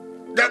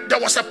 There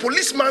was a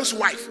policeman's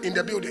wife in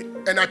the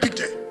building, and I picked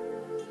her.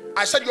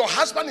 I said, your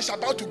husband is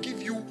about to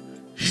give you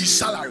his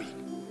salary.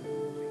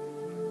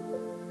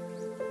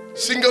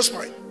 Single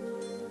spine.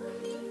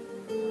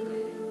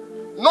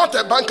 Not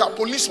a banker,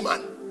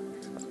 policeman.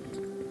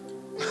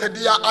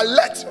 They are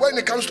alert when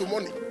it comes to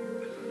money.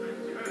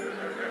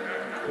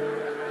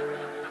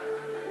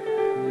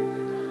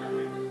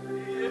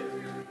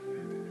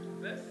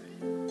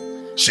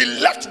 She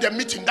left the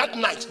meeting that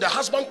night. The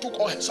husband took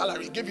all her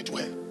salary, gave it to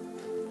her.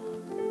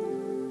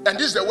 And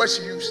this is the word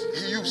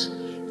he used.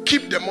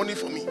 Keep the money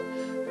for me.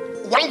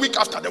 1 week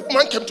after, the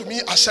woman came to me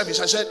at service.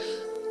 I said,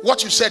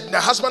 what you said,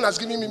 the husband has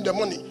given him the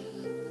money.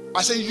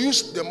 I said,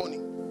 use the money.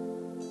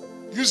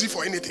 Use it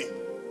for anything.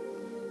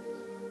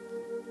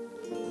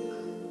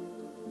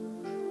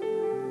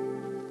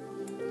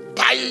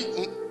 Buy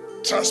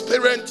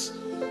transparent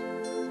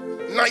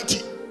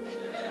 90.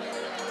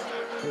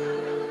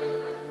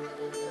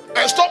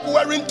 And stop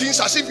wearing things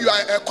as if you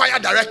are a choir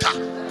director.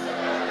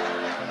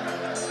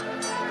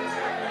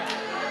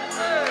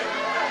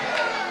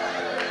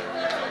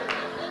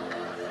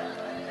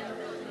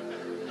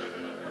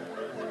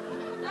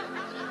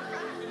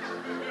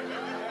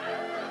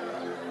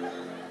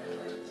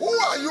 Who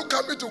are you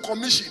coming to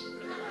commission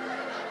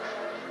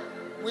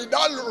with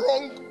that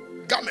wrong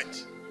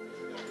garment?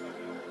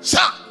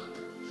 Sir,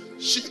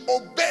 she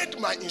obeyed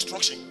my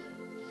instruction.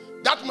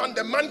 That man,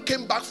 the man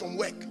came back from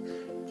work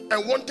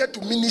and wanted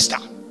to minister.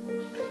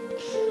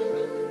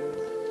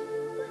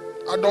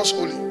 Adults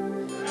only.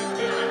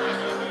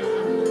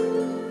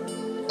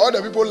 All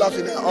the people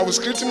laughing, I will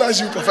scrutinize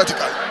you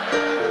prophetically.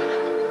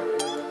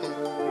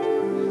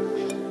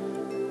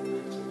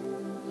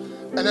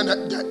 And then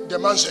the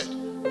man said,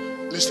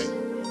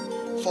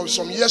 listen, for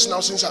some years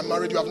now since I'm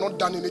married, you have not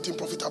done anything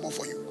profitable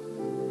for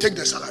you. Take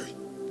the salary.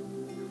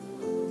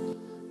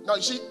 Now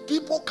you see,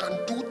 people can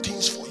do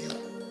things for you.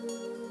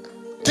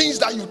 Things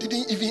that you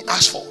didn't even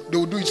ask for, they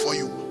will do it for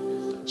you.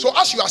 So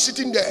as you are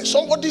sitting there,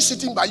 somebody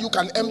sitting by you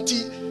can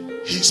empty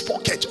his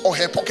pocket or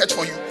her pocket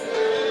for you.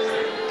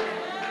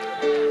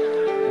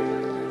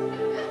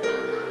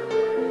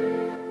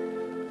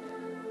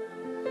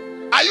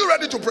 Are you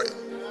ready to pray?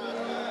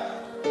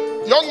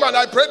 Young man,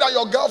 I pray that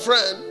your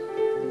girlfriend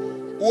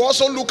will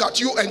also look at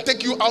you and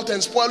take you out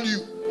and spoil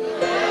you.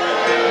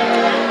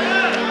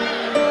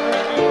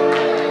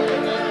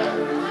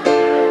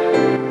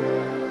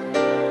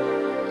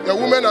 The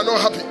women are not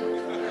happy.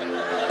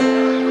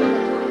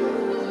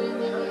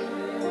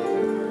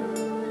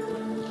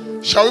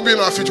 Shall we be in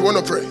our feet? You want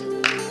to pray?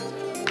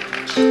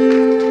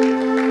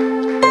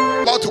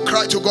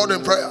 cry to God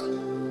in prayer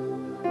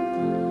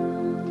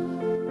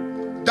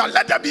that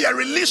let there be a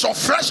release of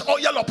fresh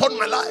oil upon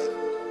my life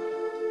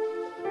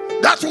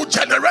that will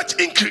generate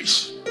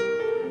increase.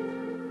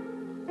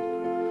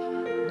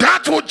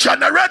 That will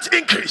generate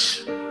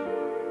increase.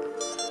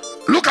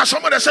 Look at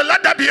somebody and say,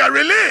 let there be a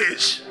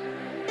release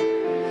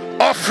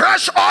of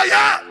fresh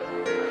oil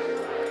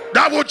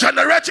that will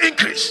generate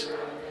increase.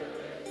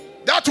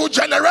 That will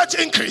generate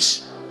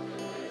increase.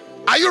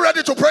 Are you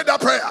ready to pray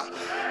that prayer?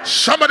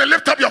 Somebody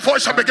lift up your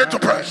voice and begin to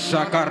pray.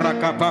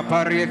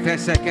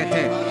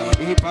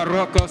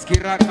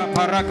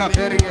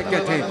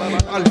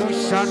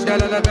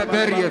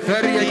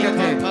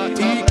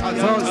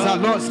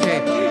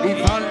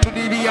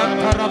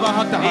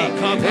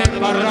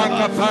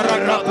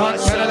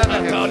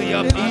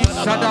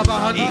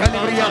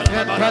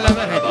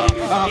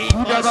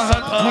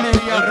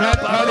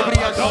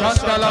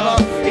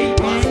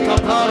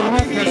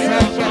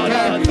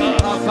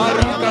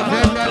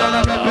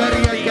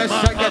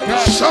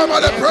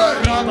 Somebody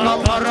pray.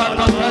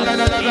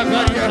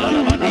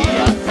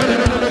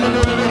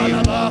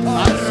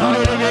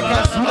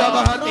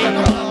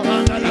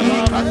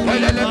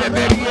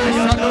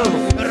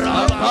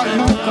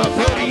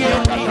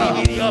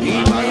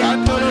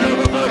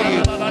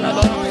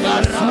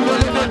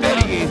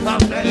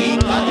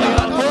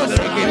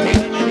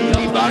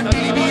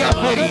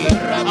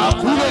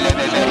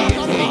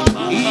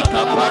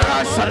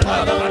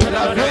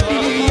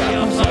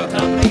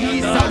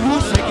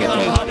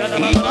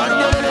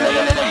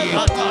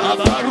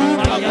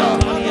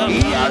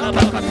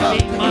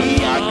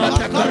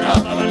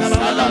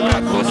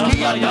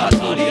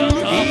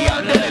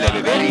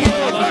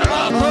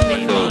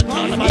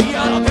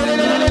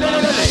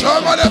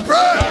 Somebody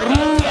pray.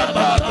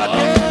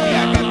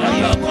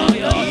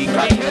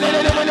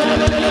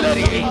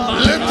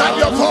 Lift up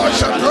your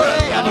voice and pray.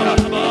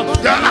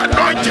 The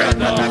anointed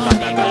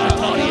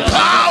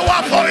power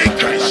for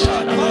increase.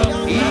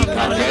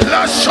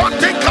 Let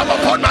something come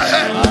upon my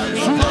head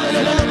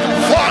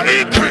for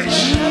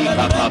increase.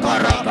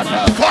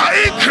 For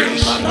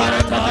increase.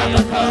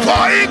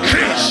 For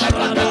increase.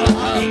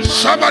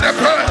 Somebody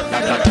pray.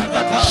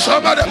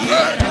 Somebody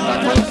pray.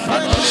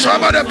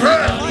 Somebody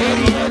pray.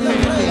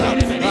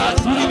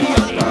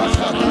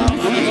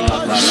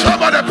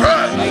 Somebody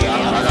pray.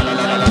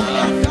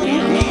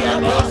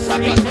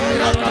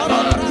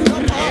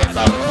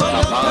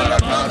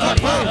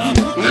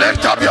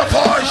 Lift up your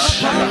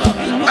voice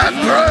and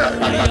pray.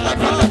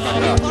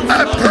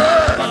 And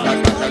pray.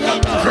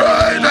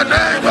 Pray in the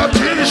name of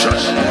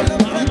Jesus.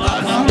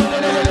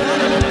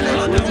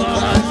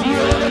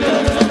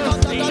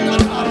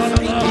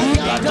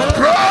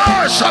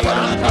 Pray,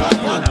 somebody.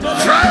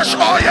 Fresh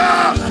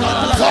oil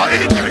for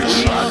increase.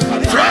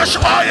 Fresh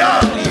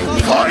oil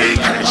for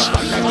increase.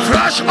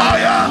 Fresh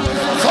oil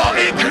for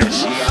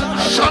increase.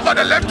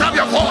 Somebody lift up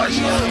your voice.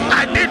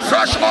 I need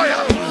fresh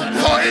oil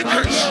for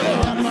increase.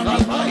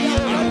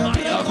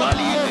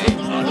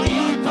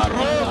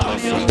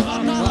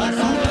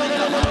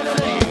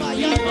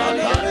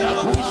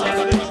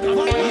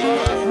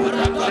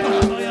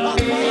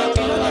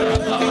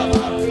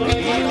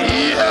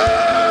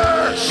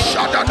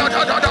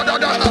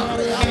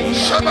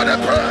 Somebody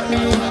pray.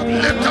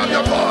 Lift up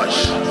your voice.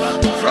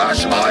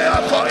 Fresh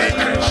oil for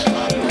increase.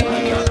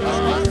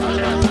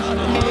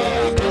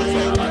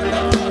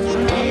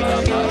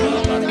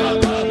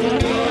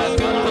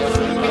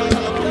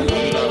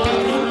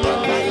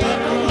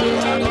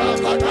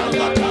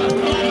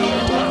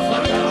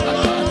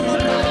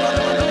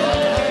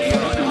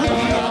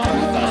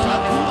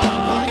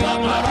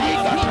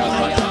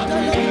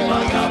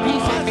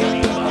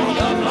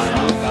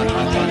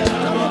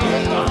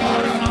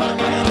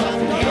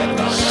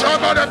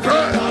 Somebody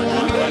pray.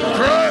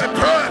 Pray,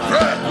 pray,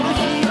 pray.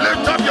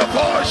 Lift up your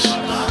voice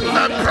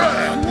and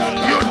pray.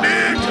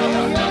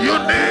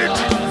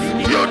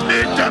 You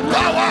need the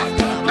power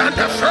and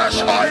the fresh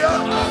oil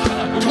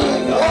to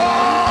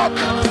walk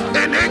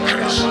in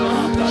increase.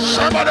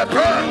 Somebody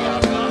pray.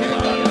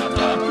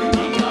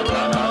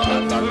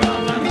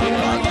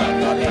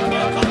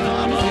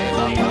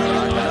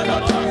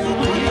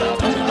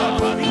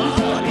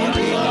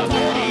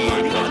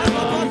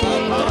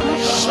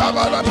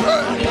 Somebody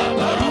pray.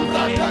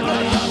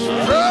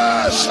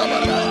 Pray,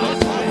 somebody.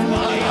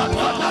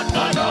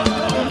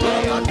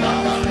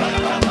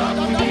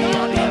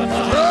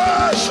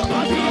 Pray,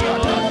 somebody.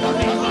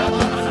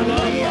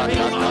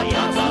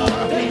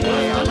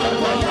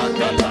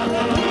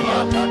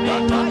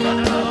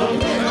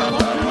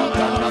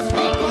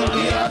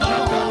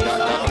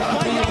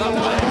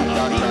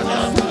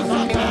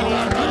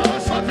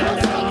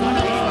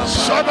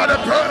 Somebody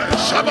pray.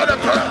 Somebody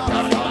pray.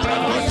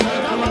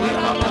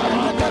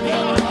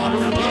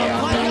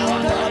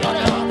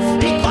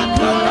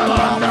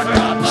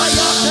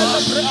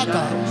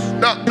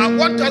 Now, I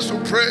want us to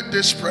pray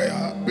this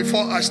prayer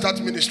before I start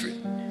ministry.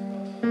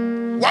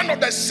 One of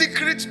the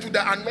secrets to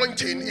the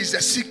anointing is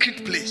the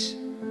secret place.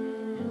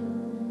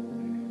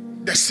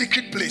 The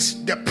secret place,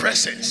 the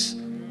presence.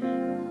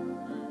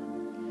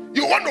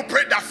 You want to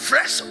pray that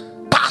fresh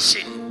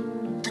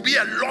passion to to be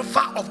a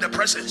lover of the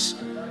presence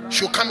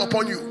should come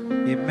upon you.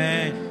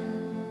 Amen.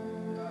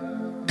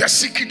 The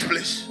secret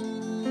place.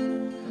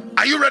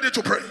 Are you ready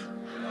to pray?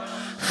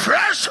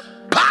 Fresh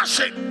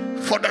passion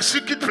for the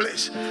secret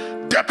place.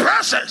 The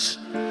presence.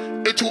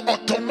 It will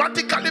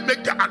automatically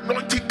make the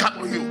anointing come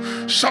on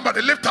you.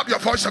 Somebody lift up your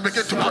voice and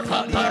begin to pray.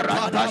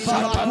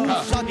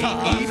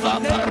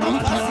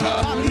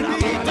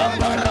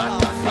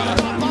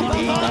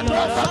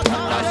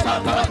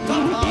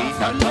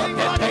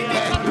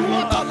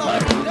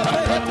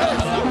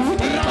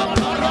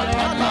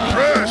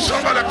 Pray,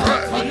 somebody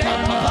pray.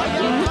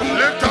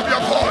 Lift up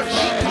your voice.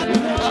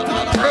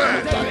 Pray.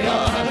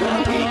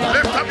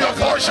 Lift up your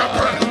voice and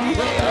pray.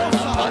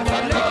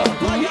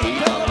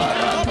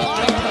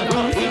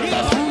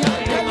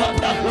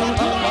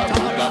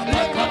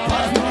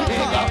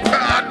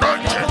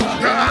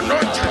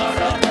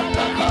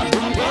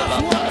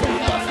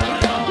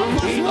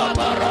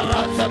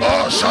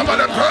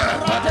 Somebody pray.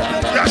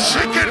 Your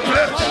secret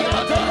place.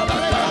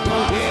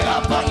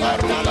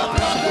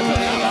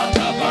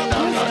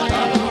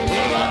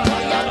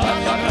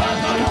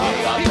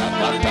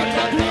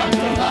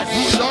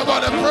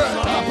 Somebody pray.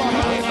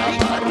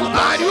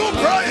 Are you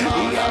praying?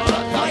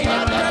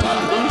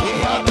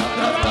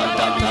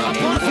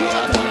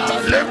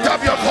 Lift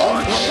up your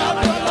voice.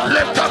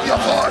 Lift up your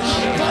voice.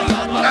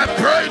 And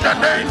pray in the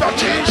name of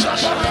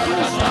Jesus.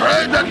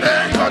 Pray in the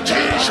name of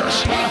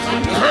Jesus.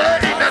 Pray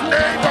in the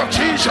name of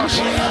Jesus.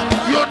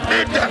 You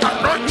need the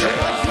anointing.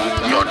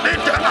 You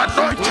need the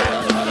anointing.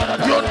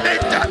 You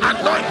need the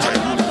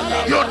anointing.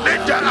 You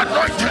need the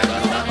anointing.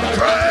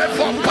 Pray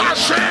for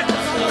passion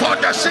for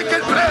the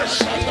secret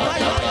place.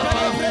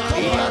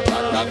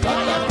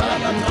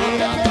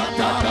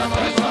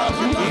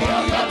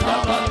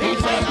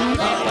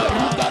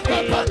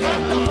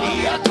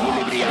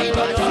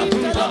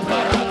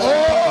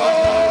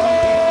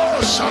 Oh,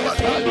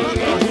 somebody.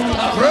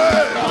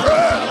 Pray,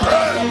 pray,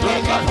 pray.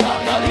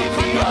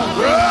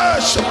 Pray,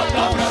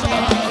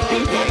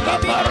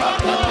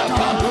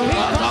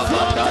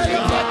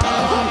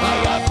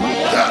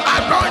 the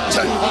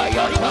anointing.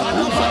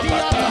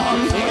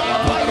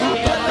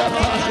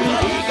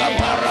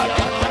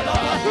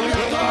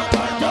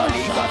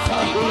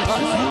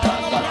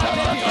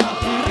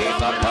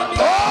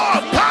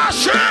 Oh,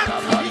 passion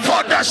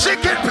for the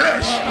secret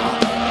place.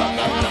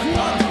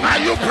 Are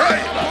you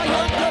praying?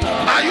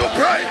 Are you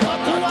praying?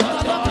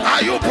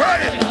 Are you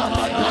praying?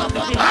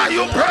 Are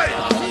you praying?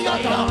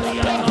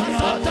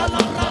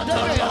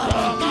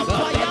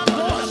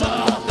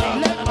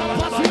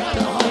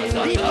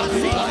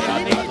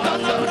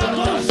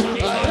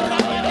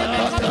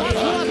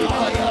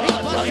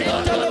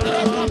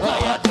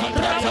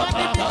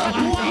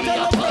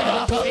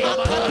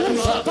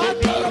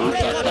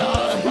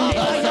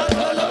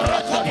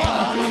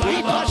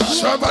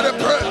 Somebody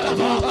pray.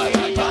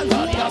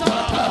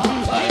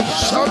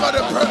 Somebody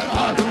pray.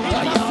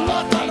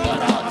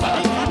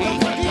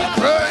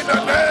 Pray in the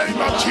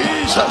name of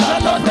Jesus.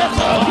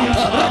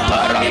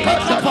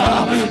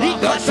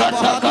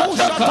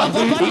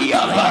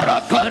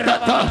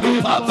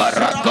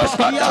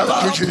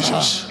 Thank you,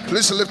 Jesus.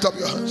 Please lift up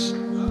your hands.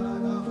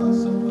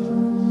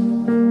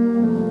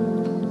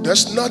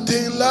 There's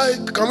nothing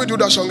like. Can we do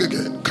that song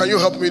again? Can you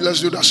help me?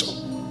 Let's do that song.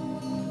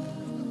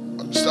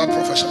 Start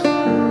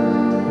professional.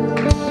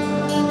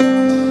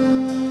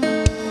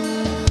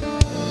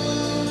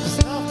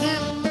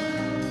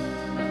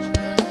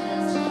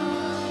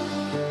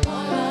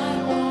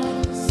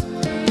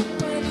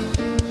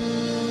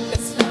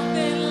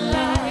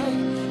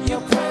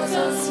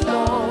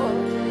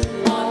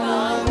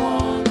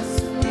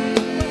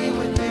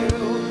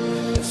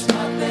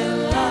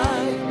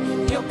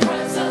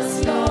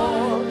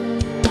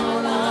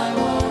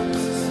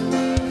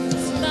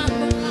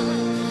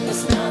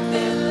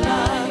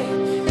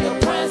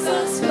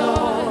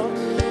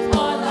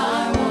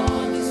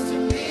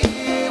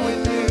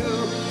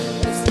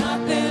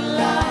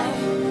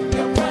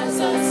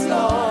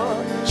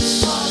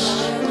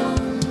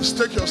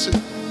 Take your seat.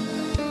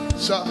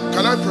 Sir,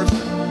 can I pray for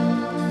you?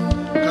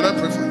 Can I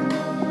pray for you?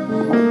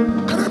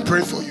 Can I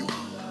pray for you?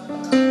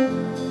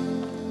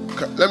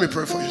 Okay, let me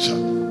pray for you, sir.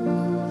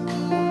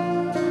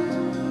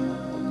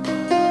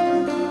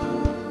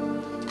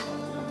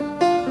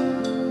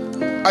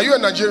 Are you a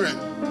Nigerian?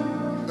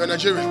 You're a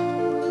Nigerian.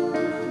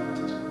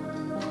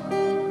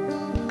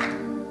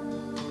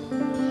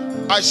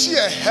 I see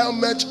a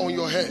helmet on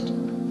your head.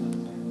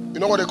 You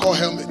know what they call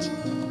helmet?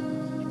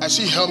 I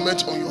see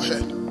helmet on your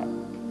head.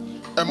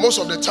 And most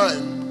of the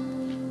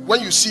time,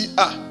 when you see,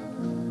 I've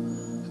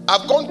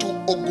gone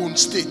to Ogun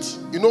State.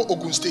 You know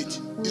Ogun State?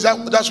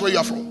 That's where you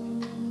are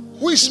from?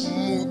 Who is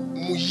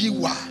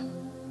Muyiwa?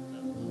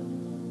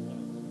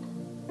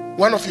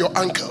 One of your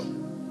uncle.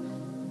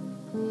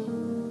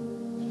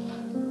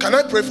 Can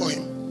I pray for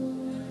him?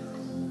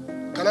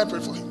 Can I pray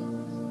for him?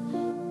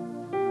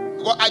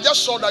 Because I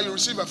just saw that you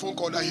received a phone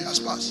call that he has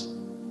passed.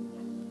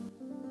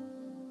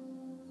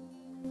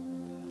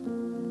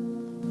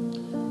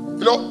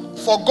 You know,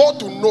 for God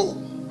to know,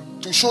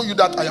 to show you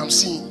that I am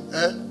seeing,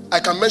 I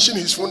can mention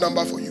his phone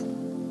number for you.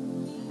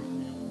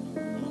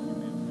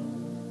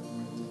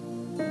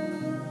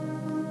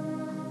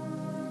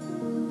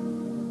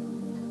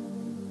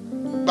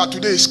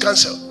 today is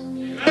cancelled.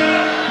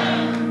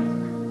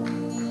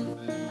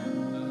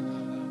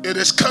 It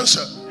is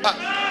cancelled.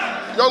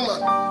 Young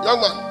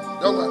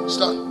man,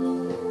 stand.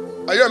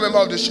 Are you a member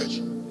of this church?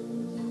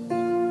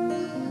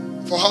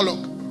 For how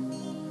long?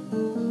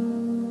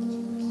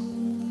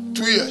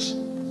 2 years.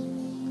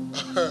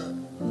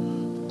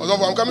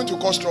 Although I'm coming to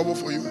cause trouble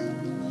for you.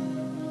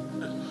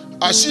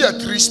 I see a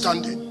tree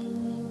standing.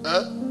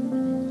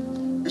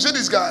 You see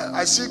this guy?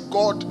 I see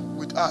God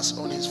with us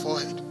on his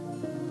forehead.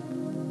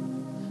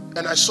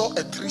 And I saw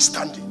a tree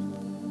standing.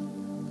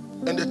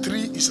 And the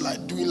tree is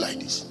like doing like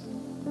this.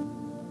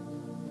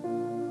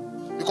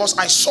 Because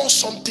I saw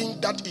something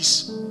that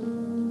is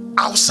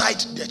outside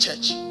the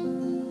church.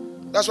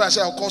 That's why I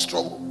say I'll cause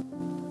trouble.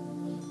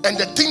 And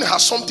the thing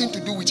has something to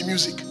do with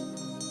music.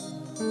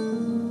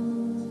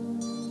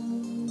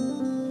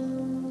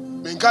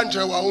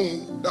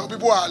 Now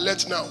people are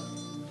alert now.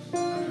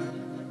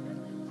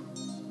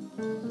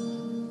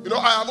 You know,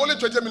 I have only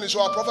 20 minutes,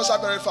 so I'll prophesy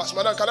very fast.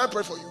 Madam, can I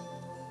pray for you?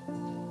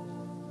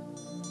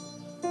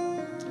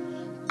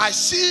 I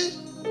see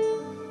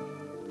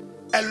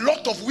a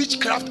lot of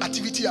witchcraft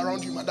activity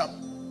around you, madam.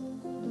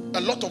 A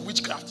lot of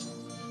witchcraft.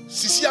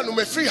 Sisia no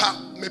me free her,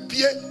 me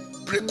pie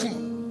brekum.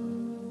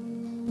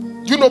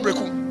 Do you know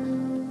brekum?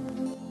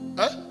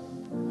 Huh?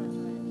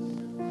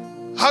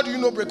 How do you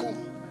know brekum?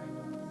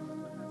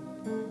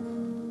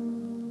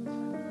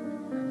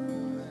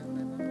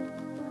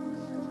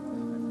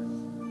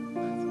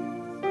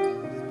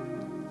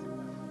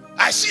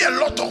 I see a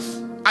lot of.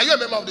 Are you a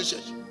member of the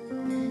church?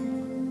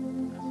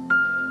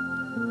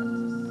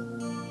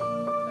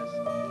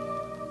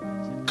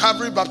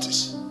 Calvary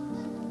Baptist.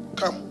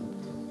 Come.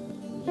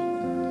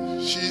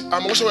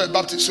 I'm also a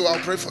Baptist, so I'll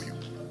pray for you.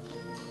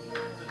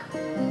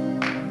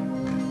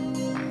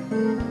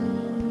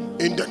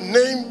 In the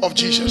name of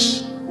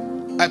Jesus,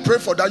 I pray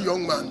for that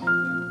young man.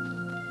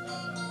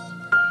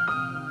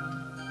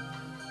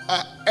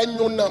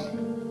 Enyonam.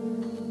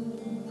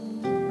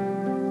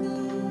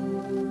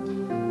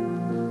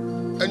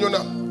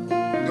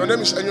 Your name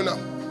is Enyonam.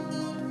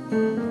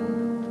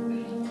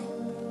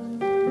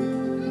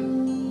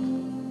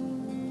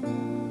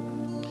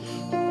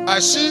 I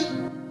see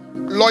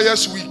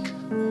lawyers week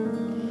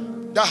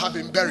that have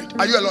been buried.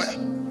 Are you a lawyer?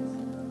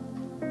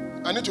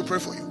 I need to pray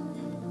for you.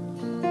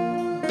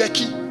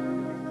 Becky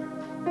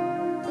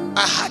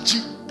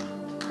Ahaji.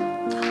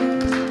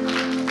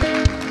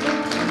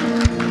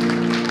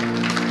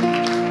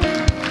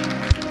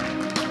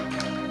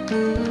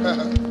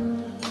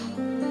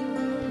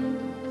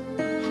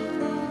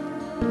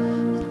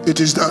 It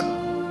is done.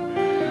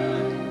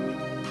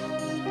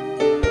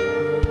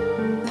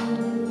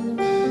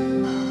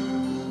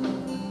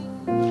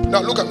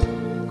 Now look at me.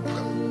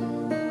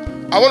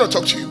 I want to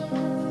talk to you.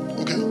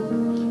 Okay?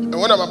 And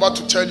what I'm about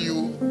to tell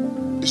you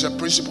is a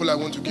principle I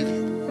want to give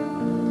you.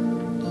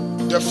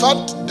 The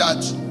fact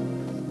that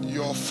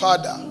your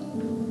father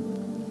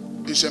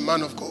is a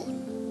man of God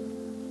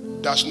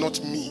does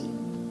not mean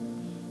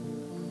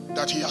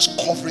that he has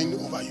covering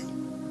over you.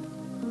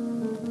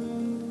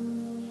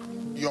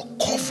 Your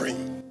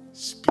covering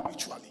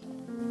spiritually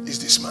is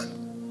this man.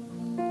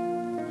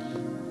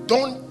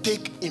 Don't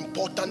take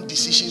important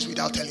decisions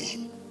without telling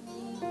him.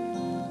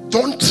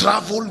 Don't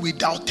travel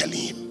without telling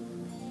him.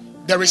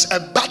 There is a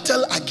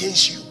battle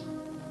against you.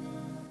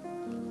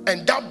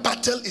 And that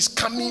battle is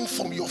coming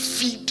from your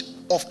field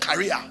of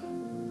career.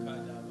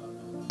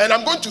 And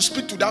I'm going to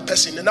speak to that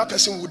person, and that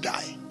person will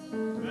die.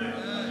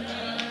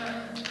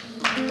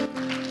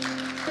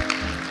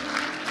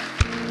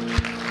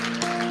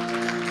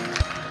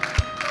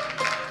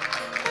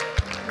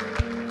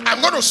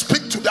 I'm going to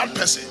speak to that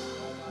person,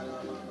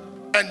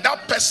 and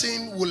that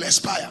person will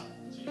expire.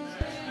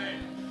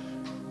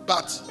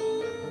 But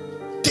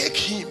take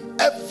him.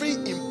 Every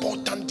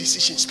important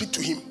decision, speak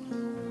to him.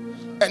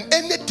 And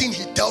anything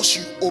he tells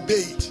you, obey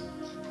it.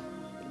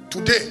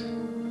 Today,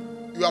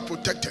 you are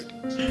protected.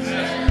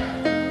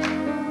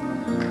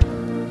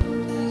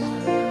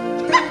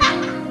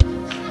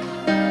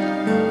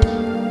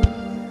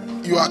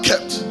 You are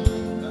kept.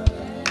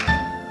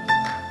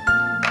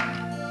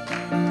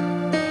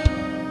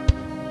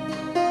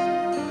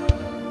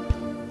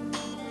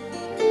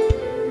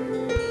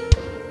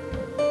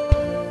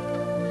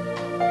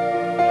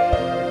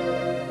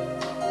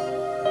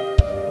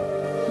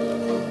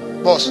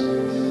 Boss, do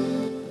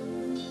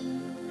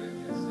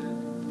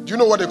you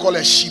know what they call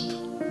a sheep?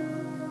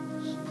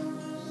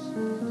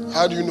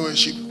 How do you know a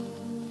sheep?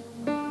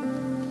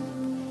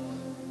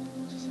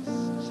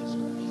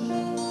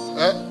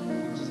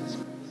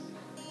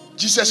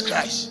 Jesus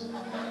Christ.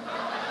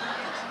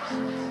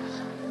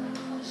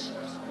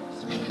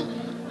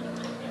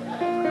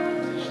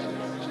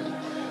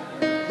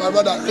 My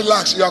brother,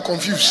 relax, you are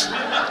confused.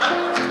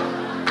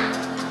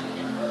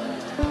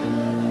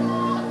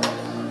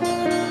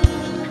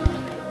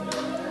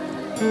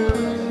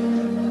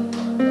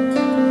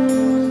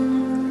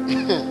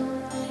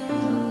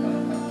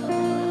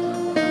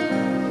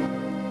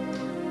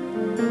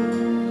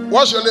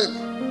 What's your name?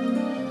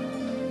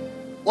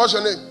 What's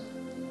your name?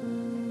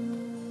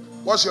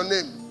 What's your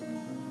name?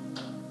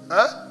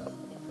 Huh?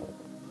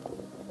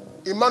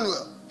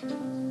 Emmanuel.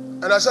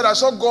 And I said, I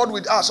saw God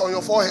with us on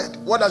your forehead.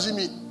 What does it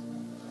mean?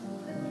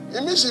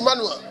 It means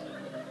Emmanuel.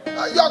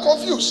 You are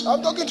confused.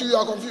 I'm talking to you, you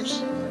are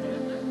confused.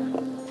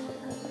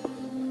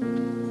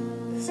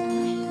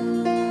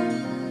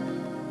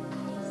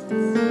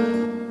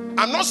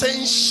 I'm not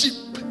saying sheep.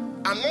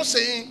 I'm not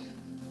saying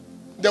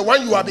the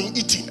one you have been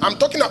eating. I'm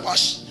talking about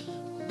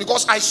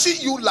because I see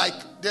you like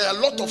there are a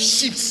lot of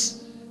sheep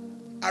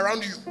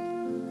around you.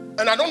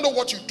 And I don't know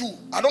what you do.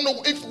 I don't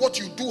know if what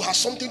you do has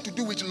something to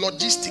do with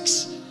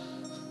logistics,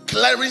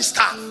 clearing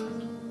stuff.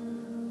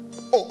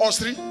 Oh, us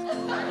three?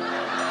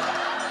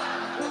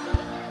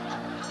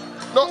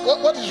 No,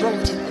 what is wrong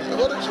with him?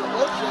 What is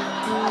wrong?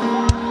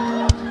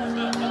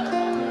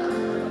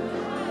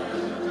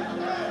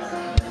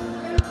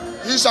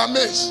 He's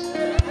amazed.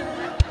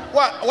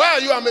 Why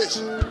are you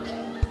amazed?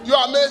 You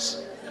are amazed?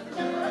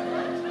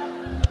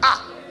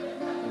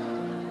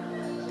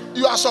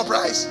 You are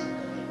surprised?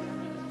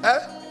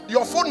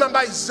 Your phone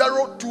number is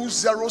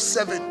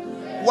 0207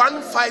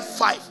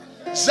 155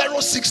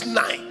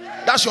 069.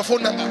 That's your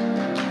phone number.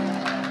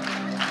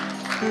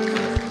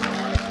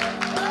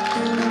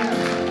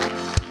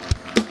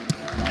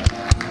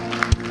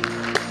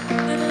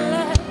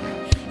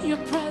 Your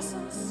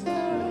presence.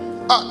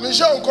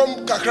 Michelle,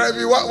 come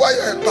Kakrabi. Why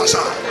you pass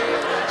her?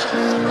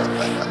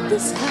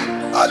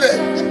 Ale.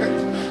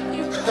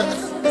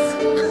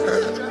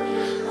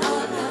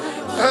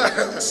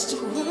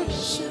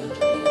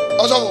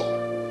 Also,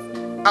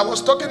 I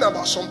was talking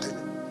about something.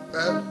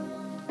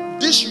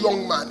 This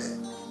young man,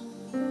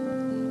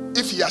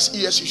 if he has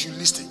ears, he should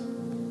listen.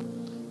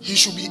 He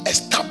should be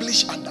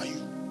established under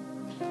you.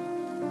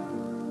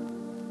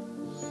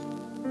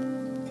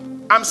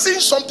 I'm seeing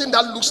something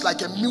that looks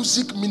like a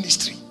music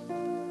ministry.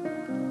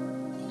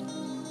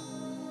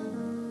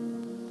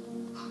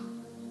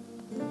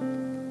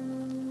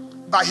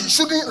 But he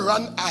shouldn't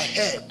run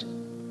ahead.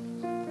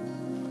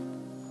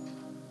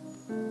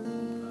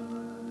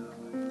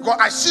 Because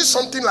I see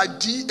something like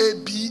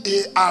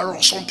DABAR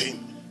or something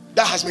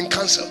that has been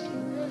cancelled.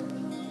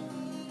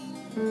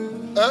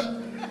 Huh?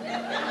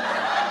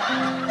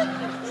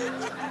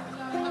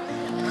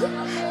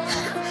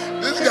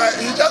 This guy,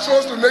 he just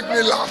wants to make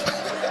me laugh.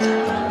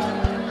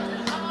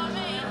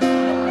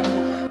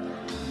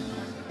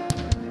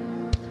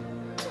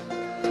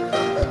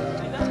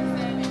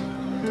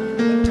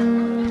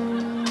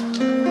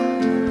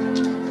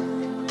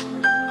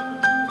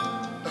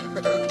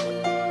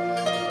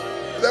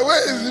 The way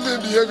he's even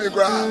behaving,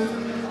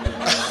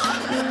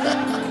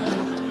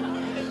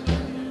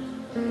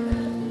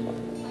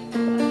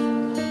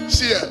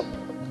 see,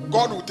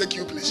 God will take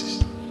you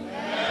places.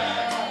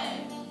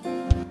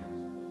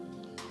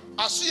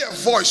 I see a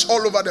voice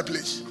all over the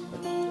place.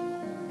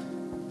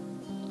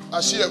 I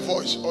see a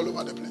voice all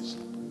over the place.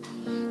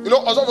 You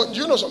know, do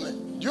you know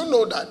something? Do you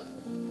know that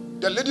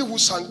the lady who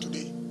sang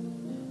today,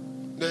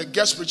 the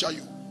guest preacher,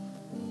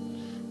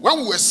 when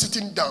we were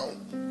sitting down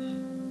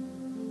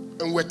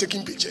and we were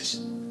taking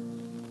pictures,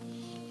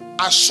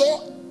 I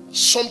saw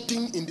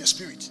something in the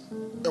spirit.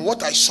 And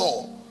what I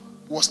saw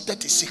was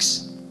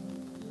 36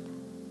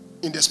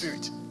 in the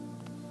spirit.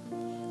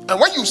 And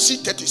when you see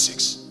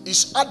 36,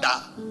 it's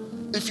either,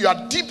 if you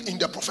are deep in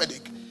the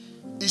prophetic,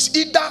 it's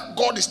either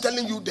God is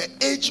telling you the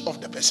age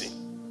of the person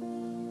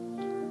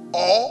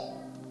or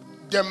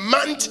the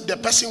month the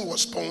person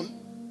was born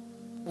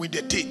with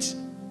the date.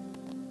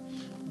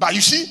 But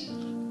you see,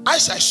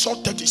 as I saw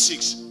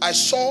 36, I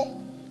saw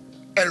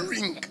a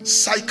ring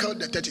cycle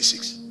the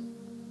 36.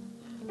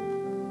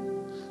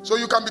 So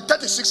you can be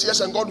 36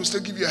 years and God will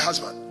still give you a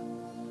husband.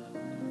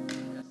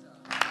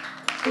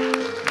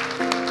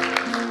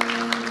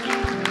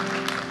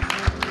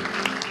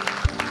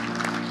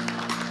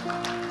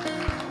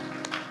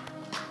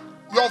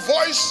 Your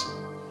voice,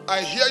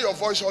 I hear your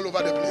voice all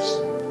over the place.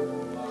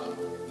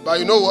 But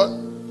you know what?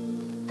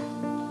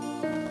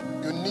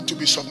 You need to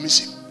be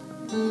submissive.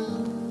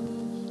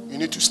 You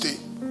need to stay.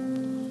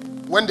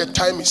 When the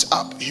time is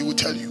up, he will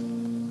tell you.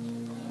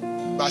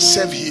 But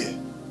serve here.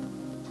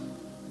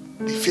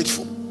 Be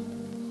faithful.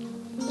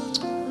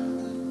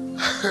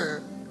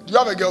 Do you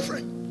have a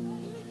girlfriend?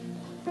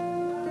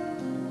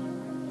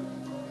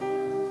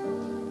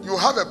 You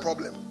have a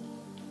problem.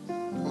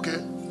 Okay?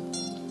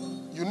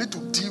 You need to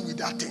deal with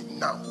that thing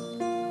now.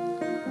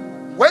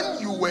 When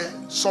you were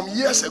some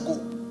years ago,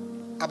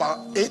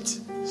 about 10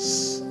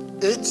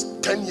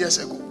 years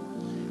ago,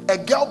 a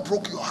girl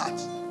broke your heart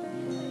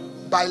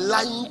by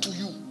lying to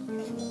you.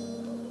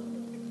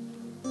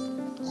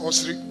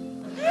 Osri.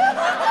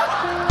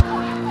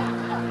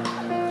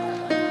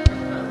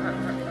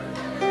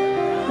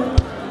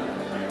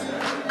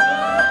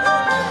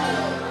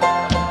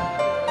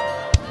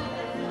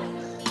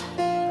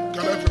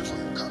 Can I pray for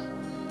you? Come.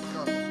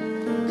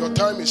 Your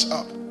time is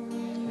up.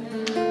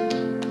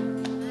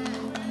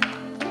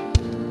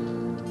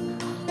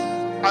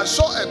 I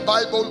saw a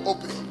Bible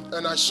open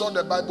and I saw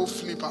the Bible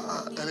flip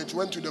and it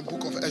went to the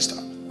book of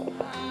Esther.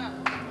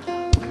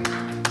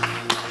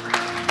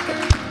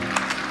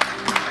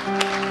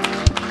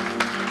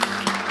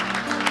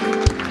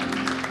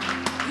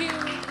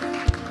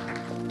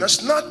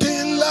 There's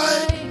nothing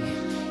like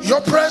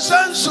your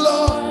presence,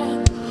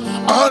 Lord.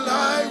 All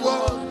I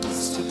want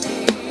is to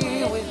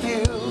be with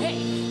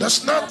you.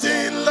 There's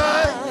nothing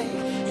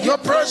like your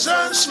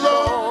presence,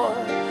 Lord.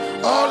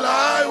 All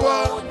I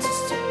want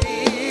is to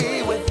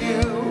be with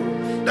you.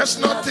 There's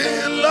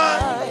nothing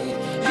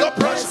like your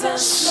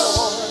presence,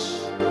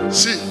 Lord.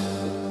 See,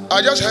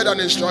 I just heard an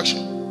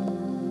instruction.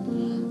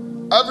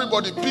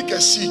 Everybody pick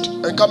a seed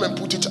and come and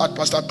put it at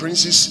Pastor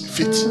Prince's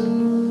feet.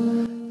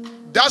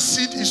 That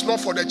seed is not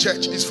for the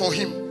church, it's for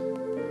him.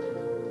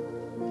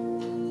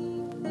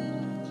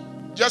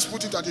 Just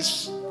put it at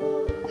his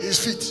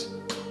feet.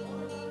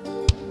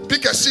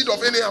 Pick a seed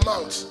of any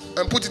amount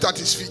and put it at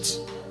his feet.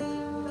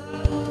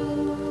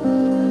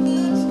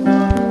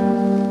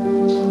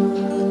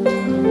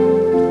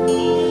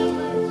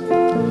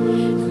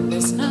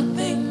 There's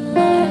nothing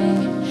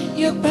like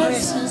your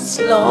presence,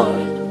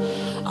 Lord.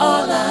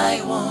 All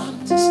I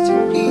want is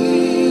to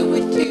be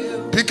with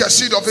you. Pick a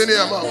seed of any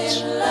amount.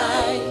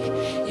 Like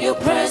your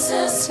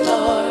presence,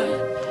 Lord.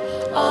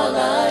 All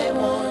I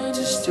want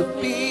is to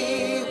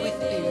be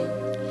with you.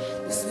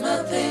 There's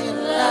nothing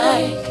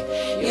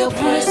like your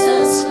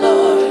presence,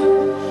 Lord.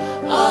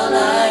 All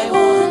I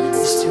want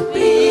is to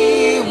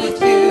be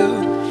with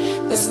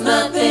you. There's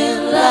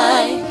nothing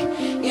like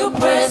your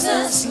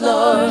presence,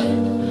 Lord.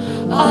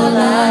 All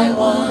I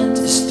want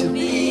is to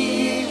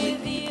be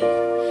with you.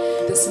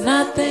 There's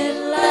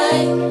nothing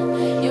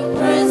like your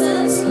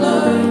presence,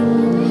 Lord.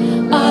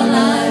 All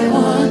I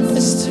want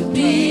is to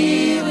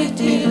be with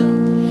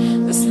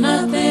you. There's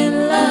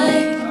nothing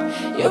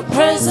like your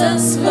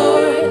presence,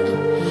 Lord.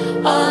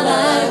 All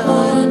I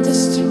want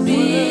is to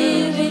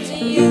be with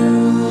you.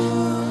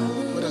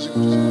 Where does it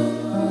go?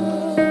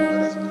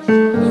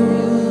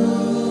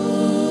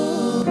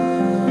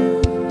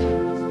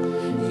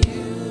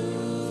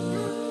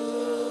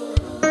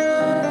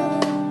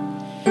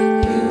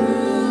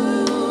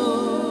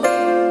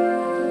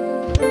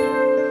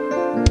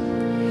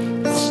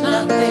 There's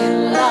nothing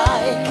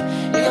like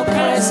your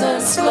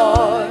presence,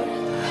 Lord.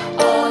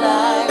 All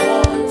I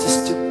want is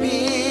to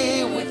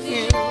be with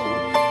you.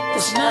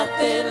 There's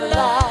nothing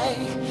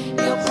like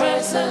your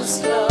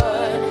presence,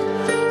 Lord.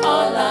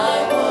 All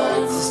I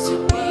want is to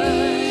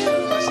be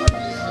with you.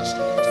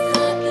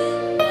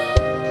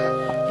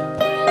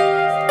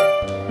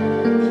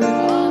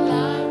 All I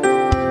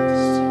want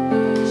is to be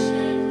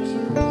with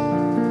you.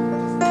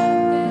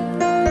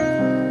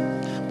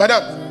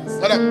 Madam,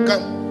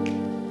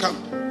 come.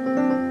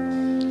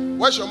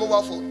 Where's your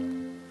mobile phone?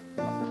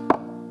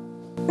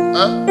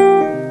 Huh?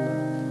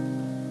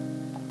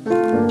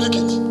 Pick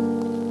it.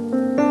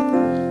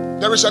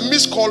 There is a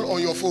missed call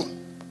on your phone.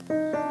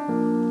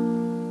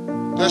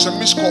 There's a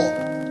missed call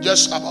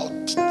just about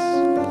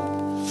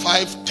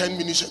 5-10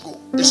 minutes ago.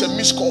 It's a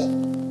missed call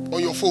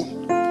on your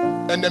phone.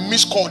 And the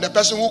missed call, the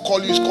person who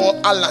called you is called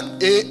Alan.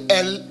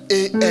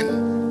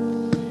 A-L-A-N.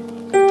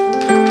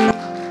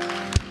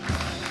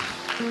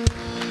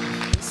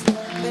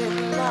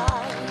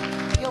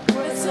 Your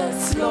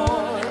presence,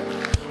 Lord.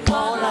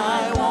 All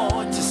I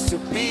want is to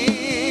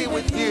be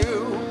with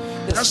you.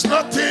 There's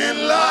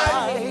nothing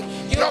like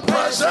your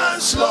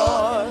presence,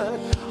 Lord.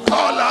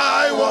 All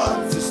I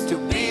want is to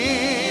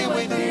be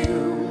with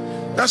you.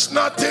 There's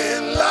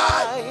nothing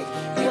like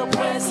Your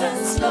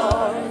presence,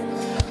 Lord.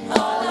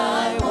 All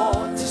I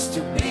want is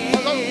to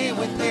be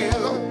with you.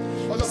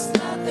 There's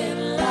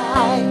nothing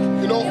like.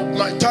 You know,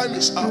 my time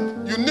is up.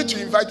 You need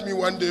to invite me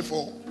one day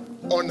for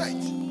all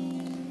night.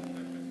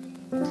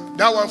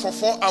 That one for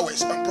 4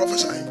 hours, I'm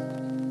prophesying.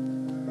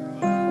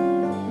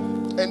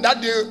 And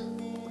that day,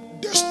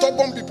 the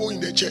stubborn people in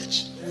the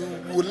church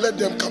will let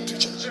them come to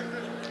church.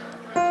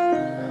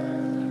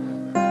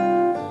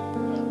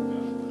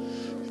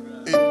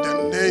 In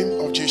the name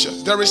of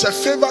Jesus. There is a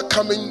favor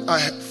coming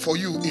for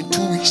you in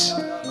 2 weeks.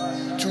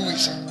 2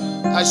 weeks.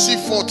 I see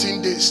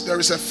 14 days. There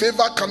is a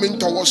favor coming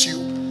towards you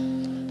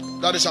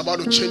that is about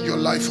to change your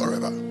life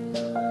forever.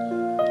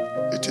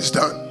 It is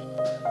done.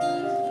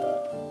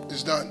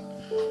 It's done.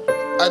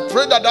 I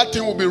pray that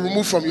thing will be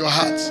removed from your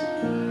heart.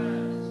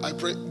 I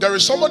pray. There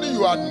is somebody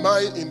you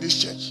admire in this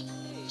church.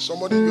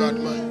 Somebody you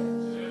admire.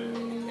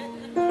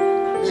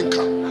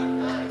 Inka.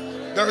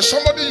 There is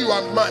somebody you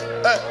admire.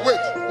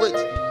 Wait.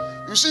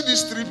 You see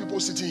these 3 people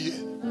sitting here?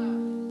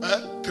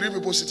 3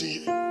 people sitting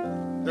here.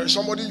 There is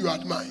somebody you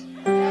admire.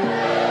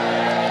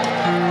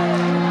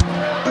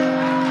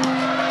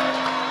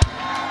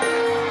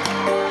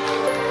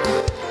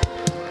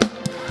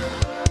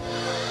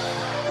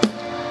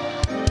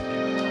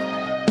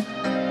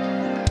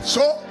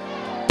 So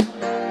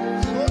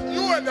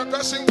you and the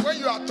person, when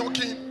you are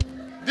talking,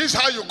 this is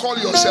how you call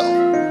yourself.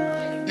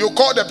 You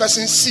call the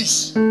person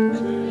sis.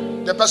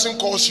 The person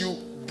calls you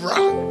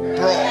bro.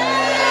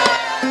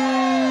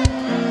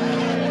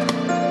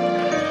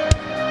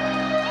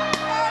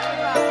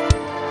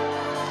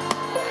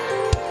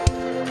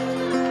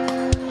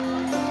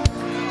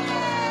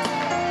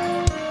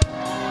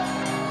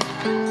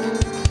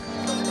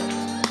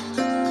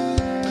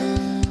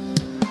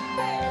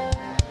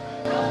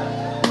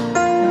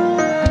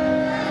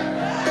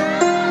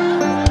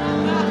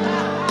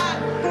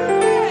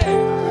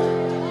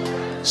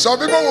 Some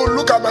people will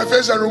look at my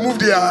face and remove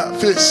their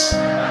face.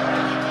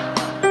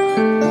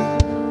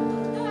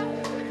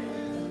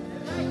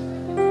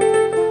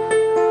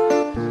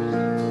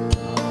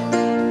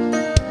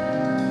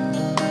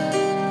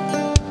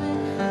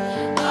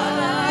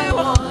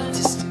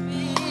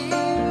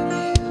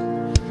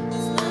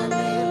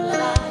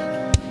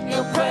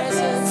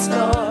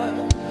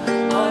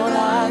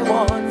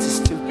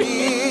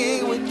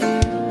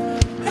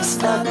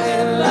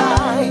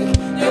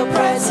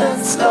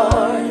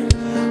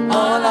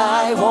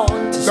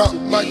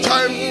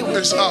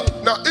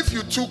 Now, if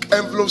you took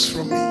envelopes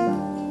from me,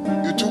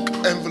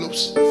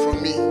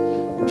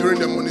 during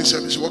the morning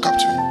service, walk up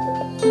to me.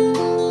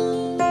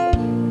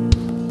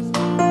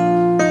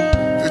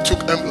 You took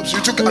envelopes.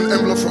 You took an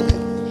envelope from me.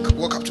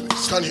 Walk up to me.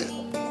 Stand here.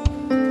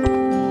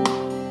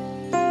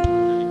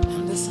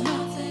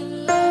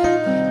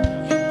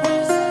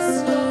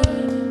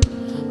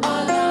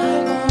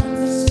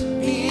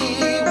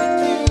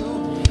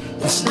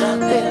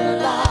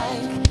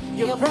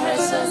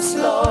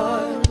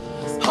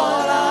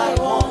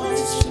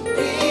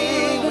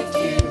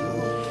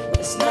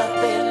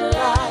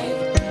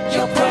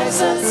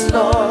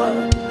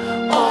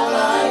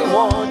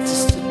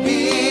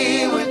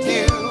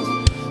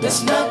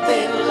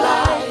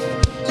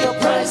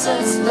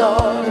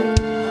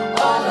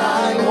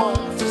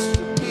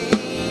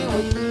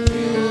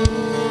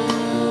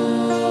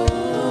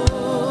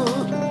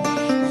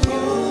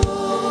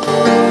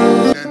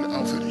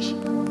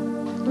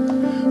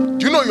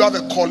 You have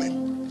a calling.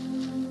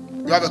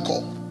 You have a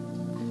call.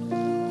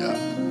 Yeah.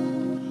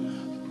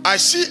 I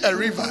see a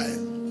river,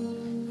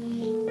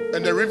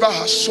 and the river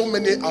has so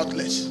many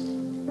outlets.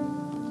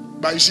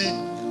 But you see,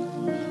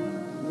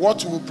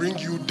 what will bring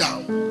you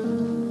down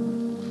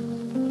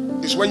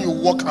is when you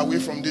walk away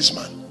from this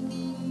man.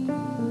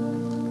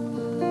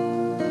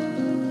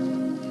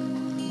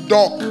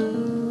 Dog,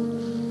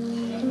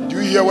 do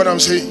you hear what I'm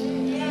saying?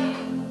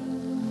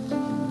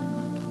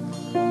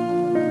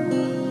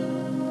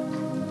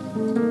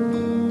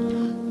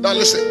 Now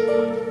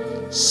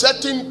listen,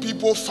 certain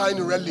people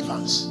find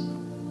relevance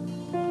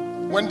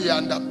when they are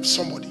under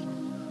somebody.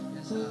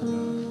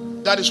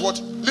 That is what,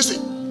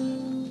 listen,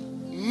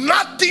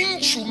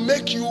 nothing should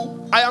make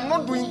you, I am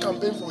not doing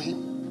campaign for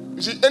him.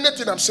 You see,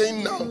 anything I'm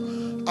saying now,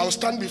 I'll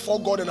stand before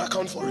God and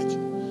account for it.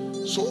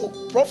 So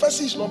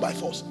prophecy is not by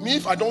force. Me,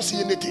 if I don't see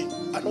anything,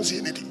 I don't see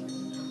anything.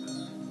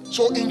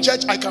 So in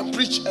church, I can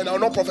preach and I will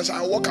not prophesy,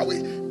 I will walk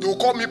away. They will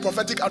call me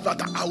prophetic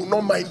adverter, I will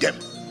not mind them.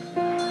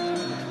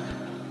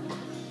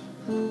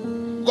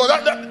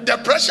 Because the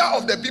pressure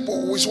of the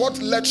people is what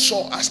led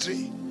Saul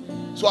astray.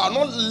 So I'll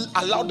not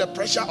allow the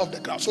pressure of the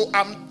crowd. So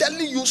I'm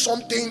telling you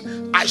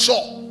something I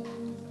saw.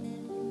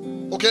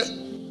 Okay?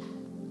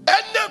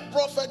 Any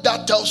prophet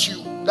that tells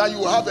you that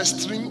you have a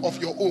stream of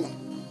your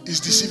own is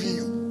deceiving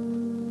you.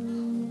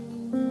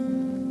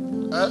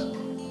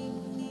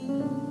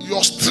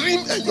 Your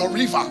stream and your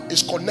river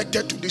is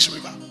connected to this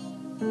river.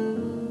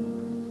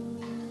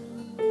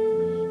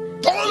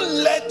 Don't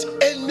let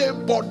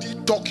anybody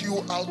talk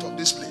you out of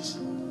this place.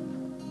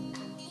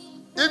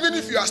 Even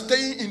if you are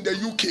staying in the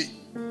UK,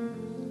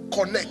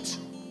 connect.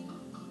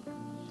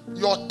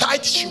 Your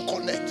tithe should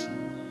connect.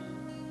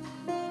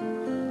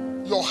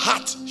 Your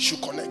heart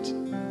should connect.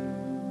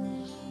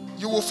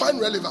 You will find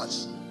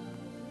relevance.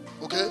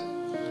 Okay?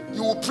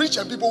 You will preach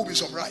and people will be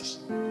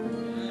surprised.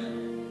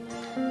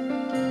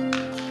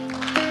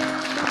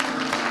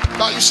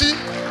 Now you see,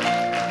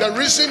 the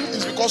reason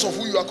is because of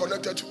who you are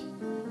connected to.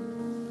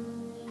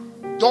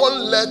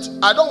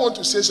 I don't want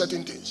to say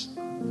certain things.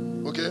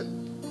 Okay?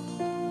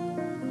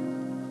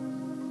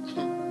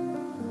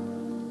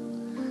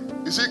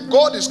 You see,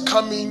 God is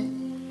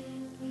coming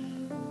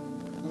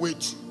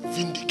with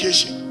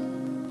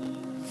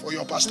vindication for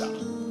your pastor.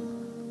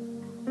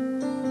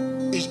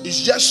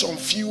 It's just some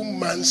few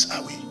months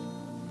away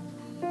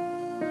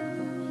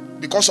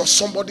because of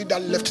somebody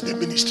that left the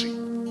ministry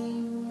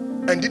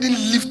and didn't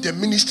leave the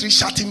ministry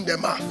shutting their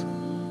mouth,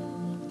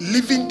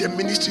 leaving the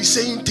ministry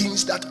saying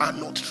things that are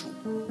not true.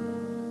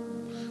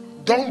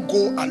 Don't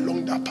go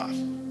along that path.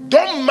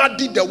 Don't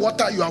muddy the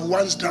water you have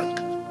once drank.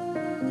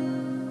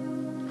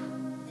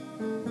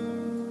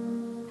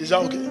 Is that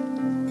okay?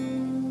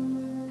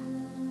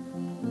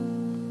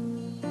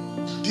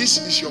 This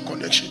is your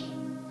connection.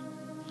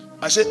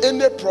 I say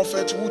any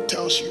prophet who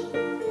tells you,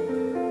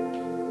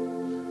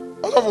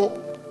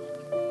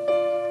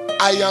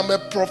 I am a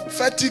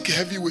prophetic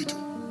heavyweight.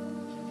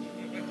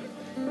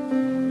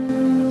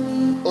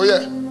 Oh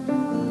yeah.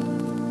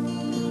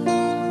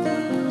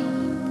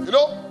 You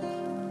know,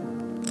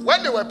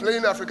 when they were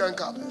playing African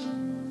Cup,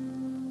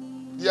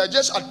 they are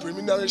just at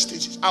preliminary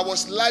stages. I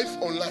was live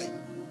online.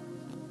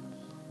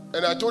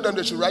 And I told them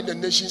they should write the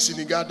nation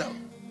Senegal down.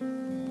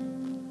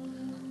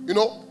 You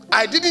know,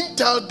 I didn't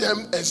tell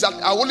them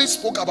exactly. I only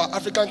spoke about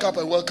African Cup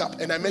and World Cup,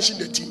 and I mentioned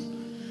the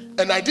team.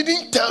 And I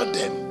didn't tell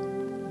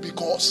them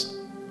because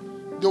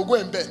they'll go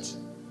and bet.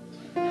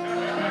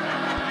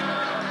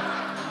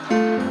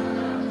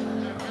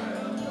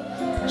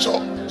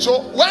 So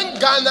when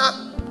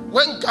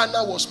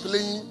Ghana was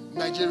playing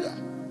Nigeria,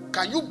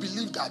 Can you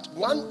believe that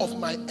one of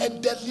my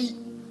elderly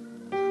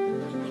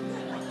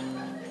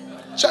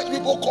church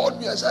people called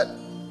me and said,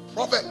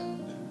 Prophet,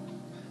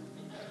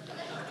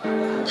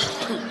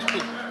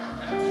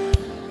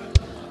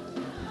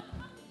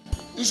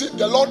 you see,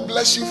 the Lord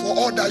bless you for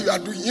all that you are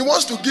doing. He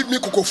wants to give me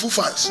Kokofu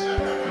fans.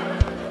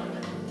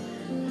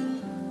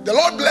 The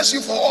Lord bless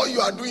you for all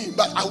you are doing,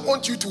 but I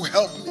want you to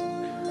help me.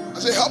 I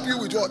said, help you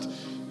with what?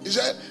 He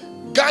said,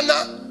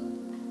 Ghana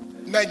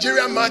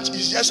Nigeria match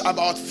is just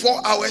about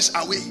 4 hours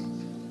away.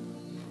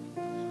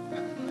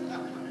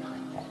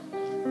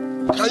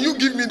 Can you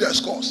give me the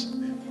scores?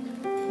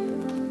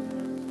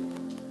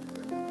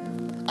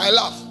 I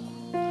laugh.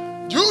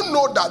 Do you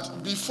know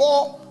that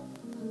before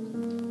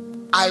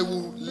I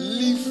will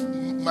leave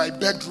my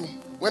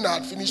bedroom, when I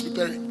had finished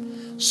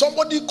preparing,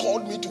 somebody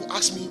called me to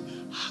ask me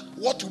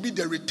what will be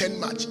the return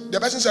match? The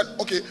person said,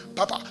 okay,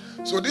 Papa,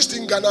 so this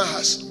thing Ghana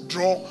has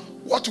drawn,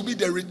 what will be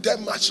the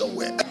return match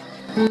somewhere?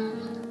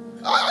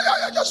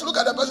 I just look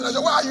at the person and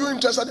say, why are you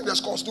interested in the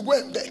scores? To go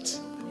and bet.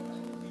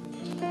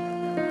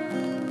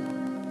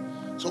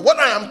 So what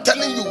I am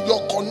telling you,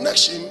 your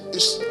connection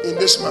is in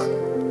this man.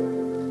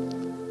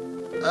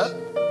 Huh?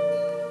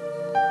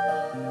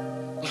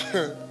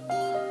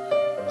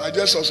 I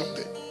just saw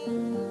something.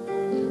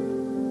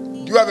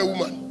 Do you have a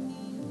woman?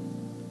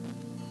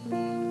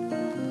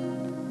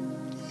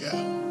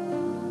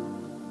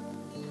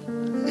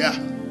 Yeah.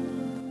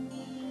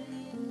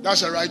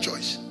 That's a right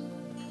choice.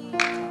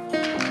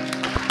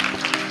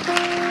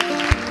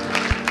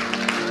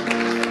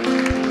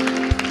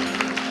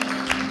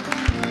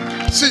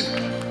 See,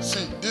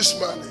 this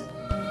man,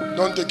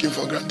 don't take him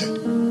for granted.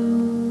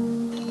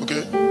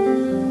 Okay?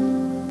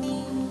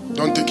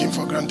 Don't take him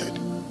for granted.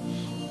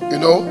 You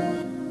know,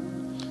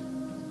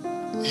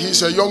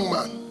 he's a young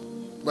man,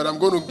 but I'm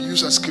going to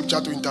use a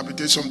scripture to interpret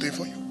something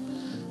for you.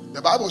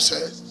 The Bible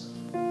says,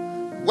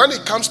 when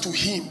it comes to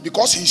him,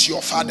 because he's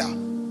your father,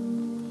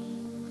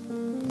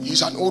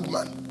 he's an old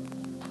man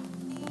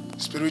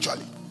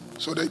spiritually.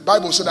 So the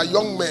Bible said that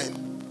young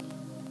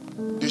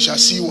men, they shall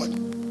see what?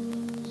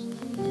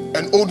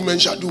 And old men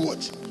shall do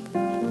what?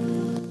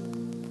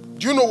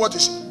 Do you know what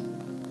is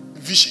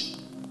vision?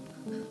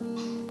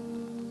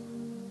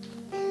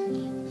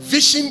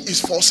 Vision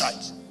is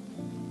foresight.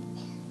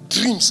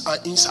 Dreams are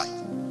insight.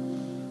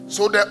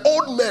 So the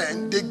old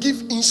men, they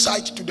give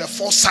insight to the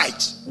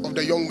foresight of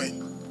the young men.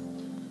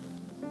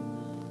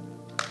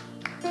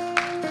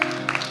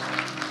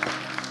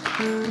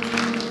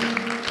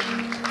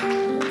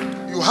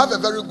 You have a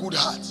very good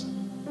heart,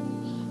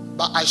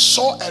 but I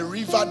saw a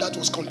river that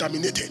was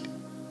contaminated.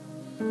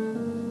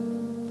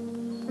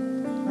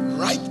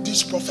 Write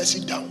this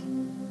prophecy down.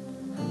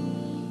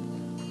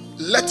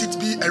 Let it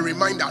be a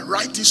reminder.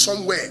 Write it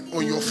somewhere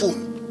on your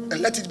phone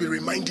and let it be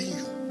reminding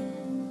you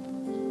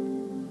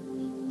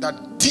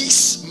that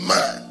this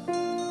man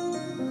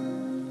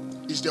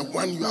is the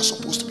one you are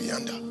supposed to be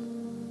under.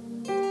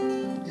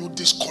 You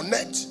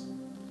disconnect,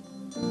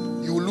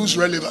 you will lose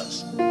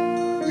relevance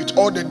with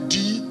all the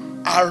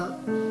DR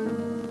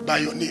by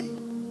your name.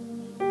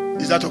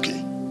 Is that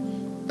okay?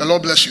 The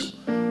Lord bless you.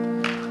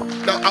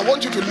 Now I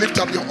want you to lift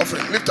up your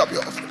offering. Lift up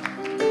your offering.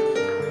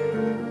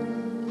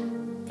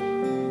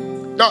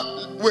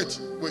 Now wait.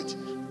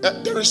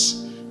 There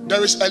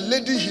is a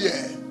lady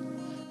here.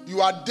 You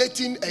are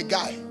dating a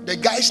guy. The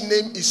guy's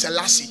name is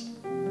Selassie.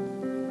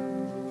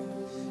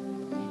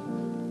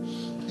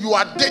 You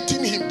are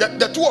dating him.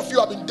 The two of you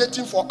have been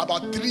dating for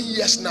about 3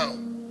 years now.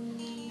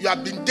 You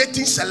have been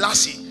dating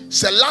Selassie.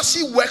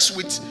 Selassie works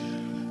with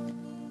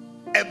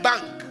a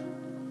bank.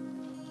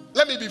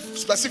 Let me be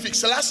specific.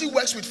 Selassie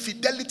works with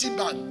Fidelity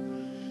Bank.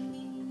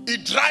 He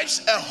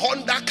drives a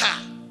Honda car.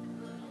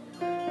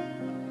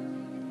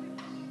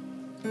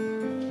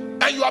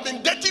 And you have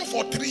been dating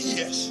for 3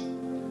 years.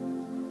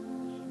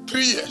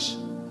 3 years.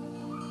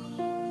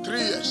 3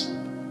 years.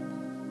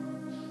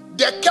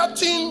 The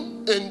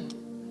curtain in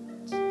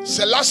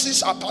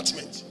Selassie's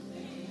apartment.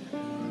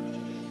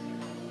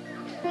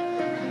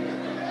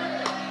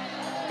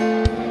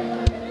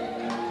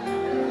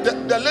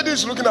 The lady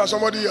is looking at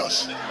somebody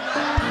else.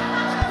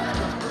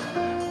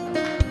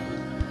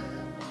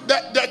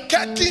 The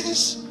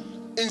curtains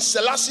in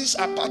Selassie's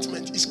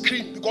apartment is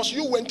cream because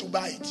you went to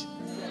buy it.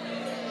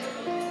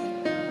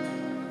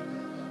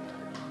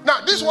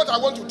 Now, this is what I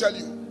want to tell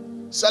you.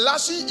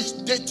 Selassie is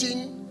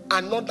dating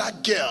another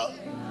girl.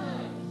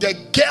 The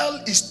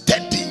girl is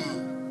 13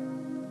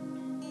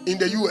 in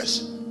the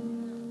US.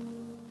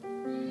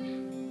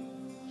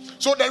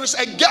 So there is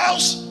a girl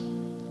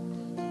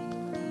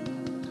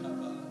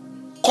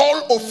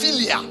called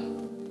Ophelia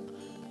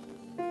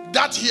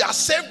that he has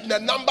saved the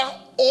number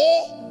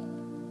OPH.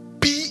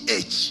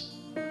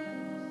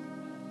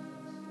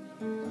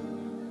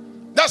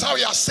 That's how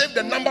he has saved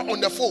the number on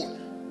the phone.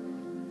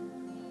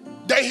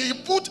 Then he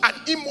put an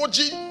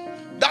emoji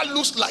that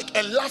looks like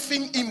a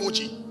laughing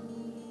emoji.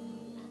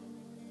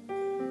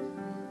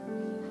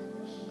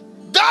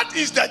 That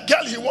is the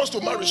girl he wants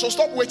to marry. So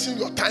stop wasting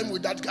your time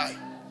with that guy.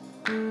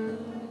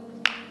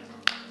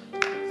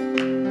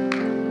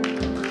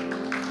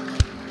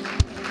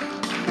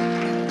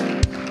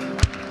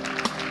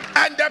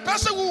 And the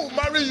person who will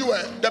marry you,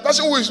 the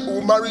person who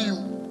will marry you,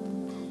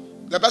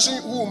 the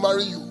person who will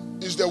marry you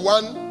is the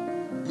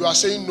one you are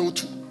saying no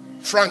to.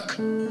 Frank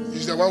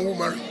is the one who will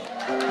marry you.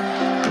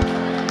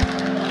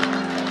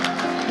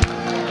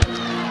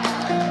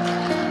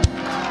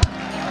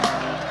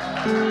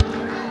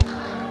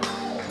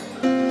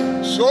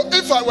 So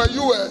if I were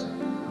you,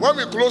 when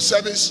we close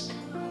service,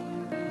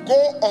 go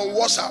on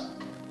WhatsApp.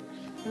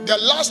 The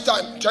last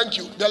time, thank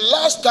you, the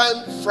last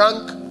time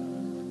Frank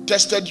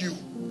tested you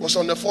was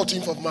on the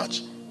 14th of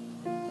March.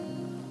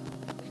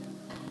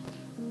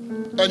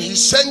 And he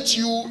sent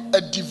you a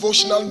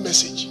devotional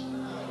message.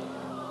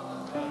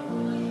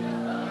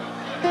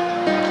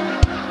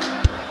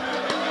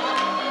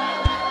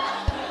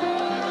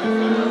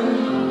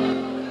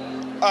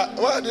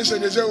 What are they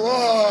saying? They say,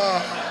 wow.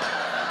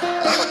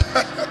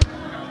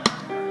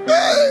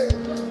 Hey.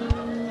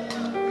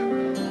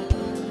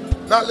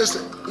 Now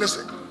listen.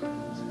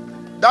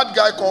 That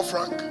guy called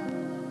Frank,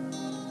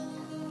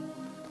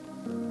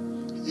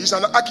 he's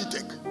an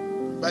architect,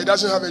 but he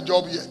doesn't have a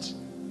job yet.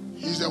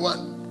 He's the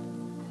one.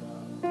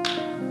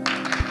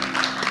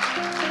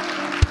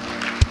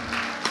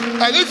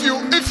 And if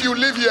you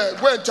live here,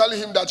 go and tell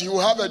him that he will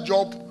have a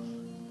job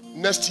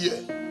next year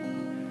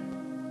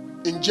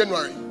in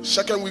January,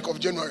 second week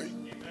of January,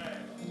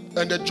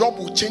 and the job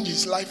will change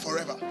his life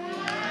forever.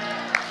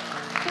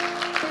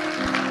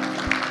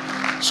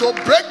 So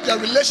break the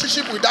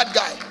relationship with that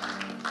guy.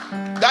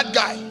 That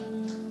guy.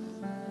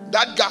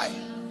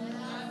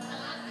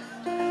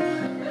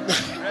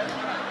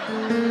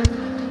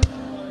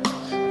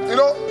 You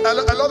know, a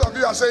lot of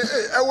you are saying,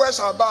 hey, Ewes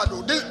are bad.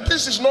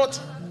 This is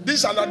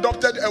an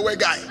adopted Ewe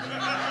guy.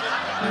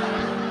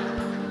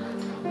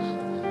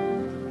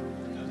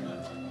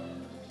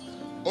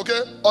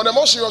 Okay? On a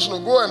more serious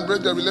note, go and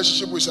break the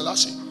relationship with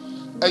Selassie.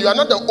 And you are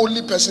not the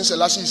only person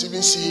Selassie is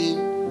even seeing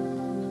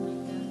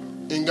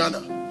in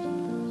Ghana.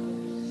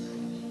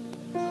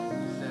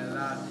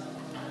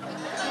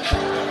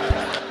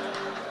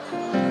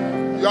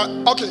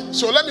 Okay,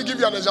 so let me give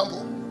you an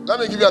example.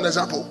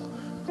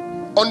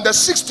 On the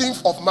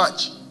 16th of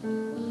March,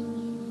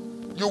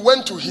 you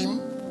went to him,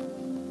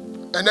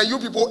 and then you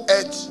people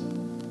ate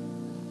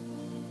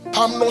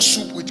palm nut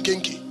soup with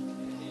kenke.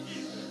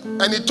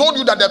 And he told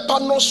you that the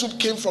palm nut soup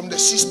came from the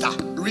sister,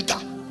 Rita.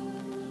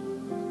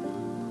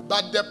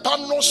 But the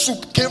palm nut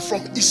soup came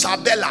from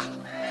Isabella.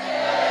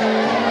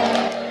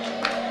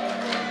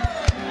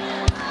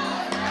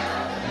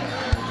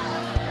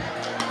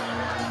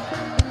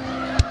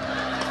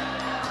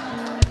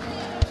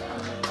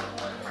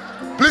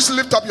 Please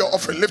lift up your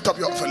offering. Lift up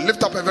your offering.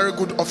 Lift up a very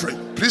good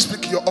offering. Please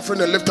pick your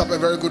offering and lift up a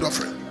very good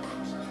offering.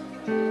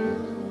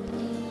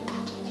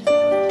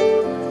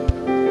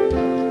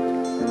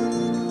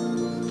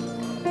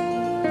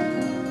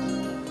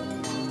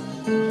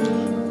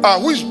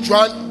 Who is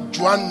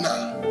Joanna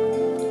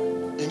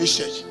in this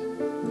church?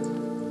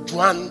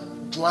 Joan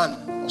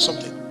or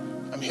something.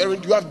 I'm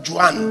hearing you have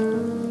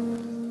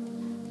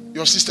Joan.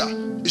 Your sister.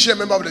 Is she a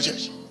member of the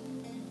church?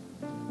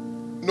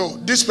 No,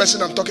 this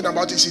person I'm talking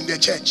about is in the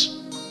church.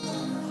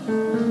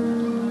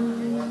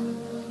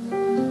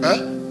 Huh?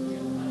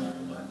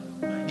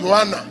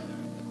 Joanna.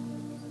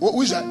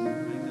 Who is that?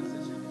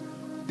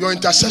 Your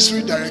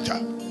intercessory director.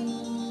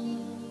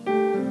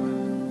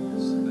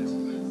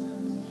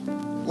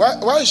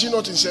 Why is she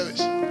not in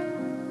service?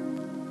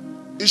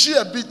 Is she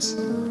a bit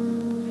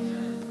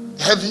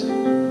heavy?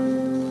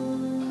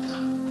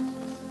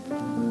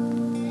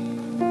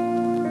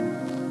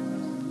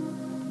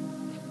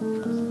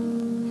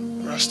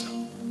 Rasta.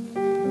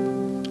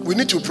 We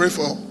need to pray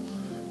for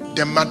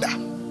the mother.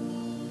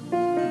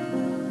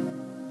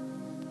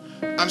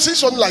 I'm seeing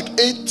something like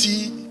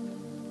ATIEMO.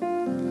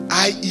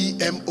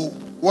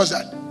 What's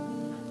that?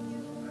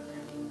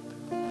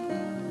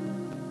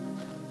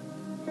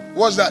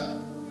 What's that?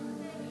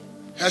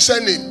 Her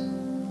surname.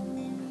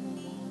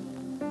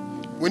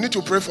 We need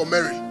to pray for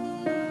Mary.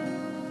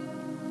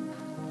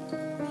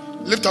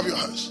 Lift up your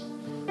hands.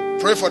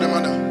 Pray for the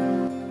mother.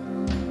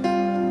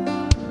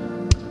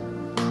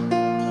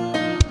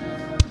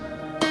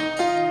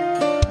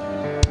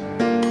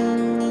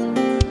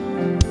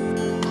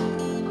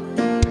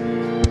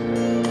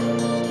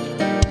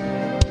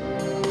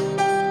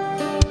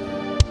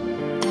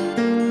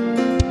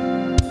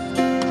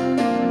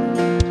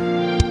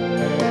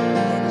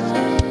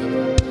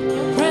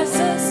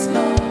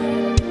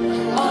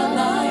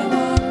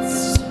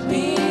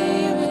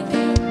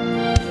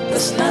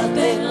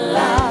 Nothing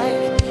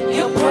like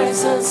your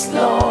presence,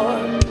 Lord.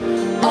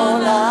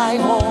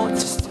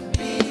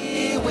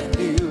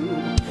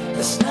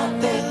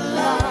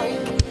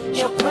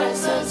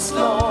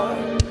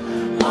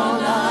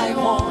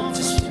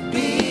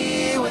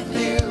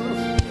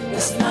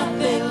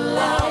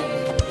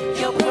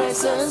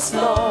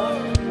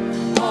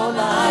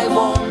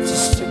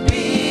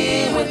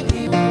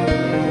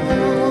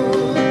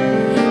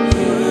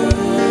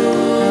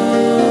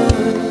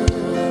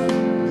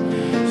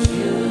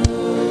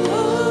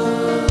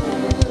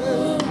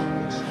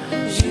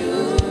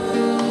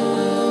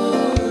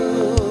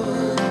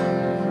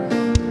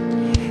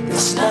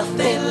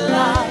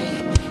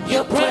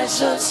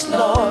 presence,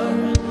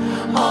 Lord.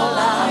 All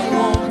I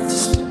want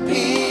is to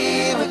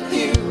be with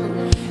you.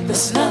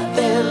 There's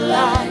nothing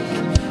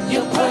like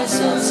your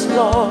presence,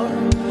 Lord.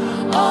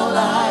 All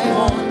I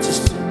want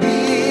is to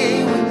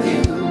be with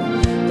you.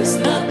 There's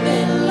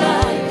nothing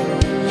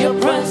like your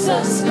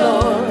presence,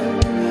 Lord.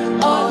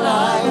 All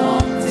I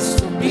want is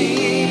to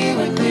be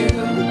with you.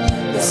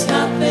 There's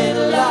nothing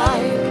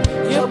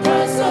like your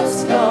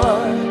presence,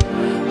 Lord.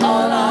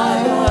 All I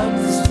want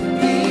is to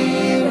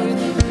be with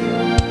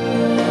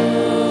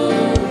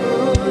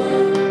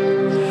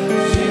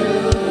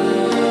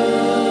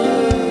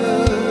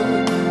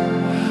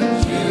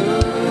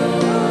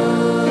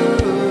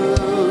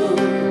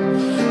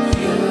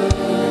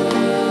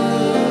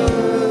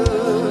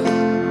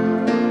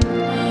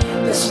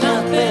There's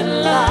nothing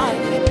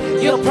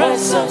like your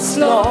presence,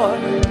 Lord.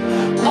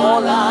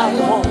 All I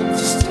want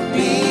is to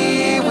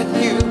be with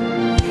you.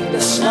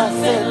 There's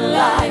nothing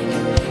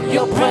like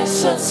your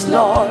presence,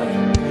 Lord.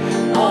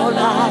 All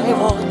I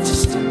want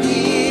is to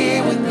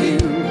be with you.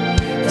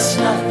 There's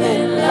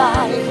nothing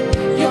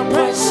like your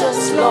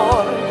presence,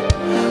 Lord.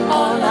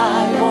 All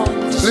I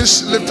want is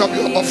Please lift up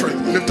your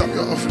offering. Lift up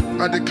your offering.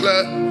 I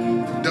declare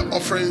the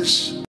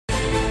offerings.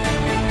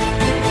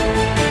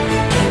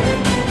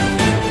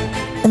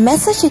 The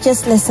message you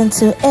just listened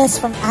to is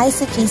from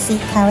ICGC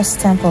Charis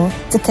Temple.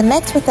 To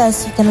connect with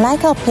us, you can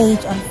like our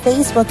page on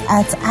Facebook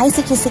at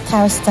ICGC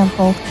Charis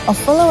Temple or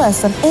follow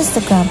us on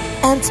Instagram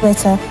and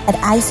Twitter at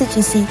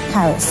ICGC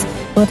Charis.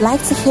 We would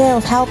like to hear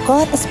of how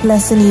God is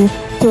blessing you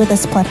through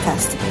this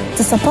podcast.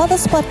 To support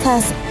this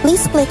podcast,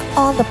 please click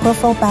on the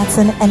profile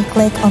button and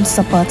click on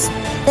support.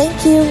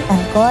 Thank you,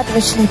 and God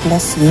richly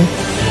bless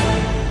you.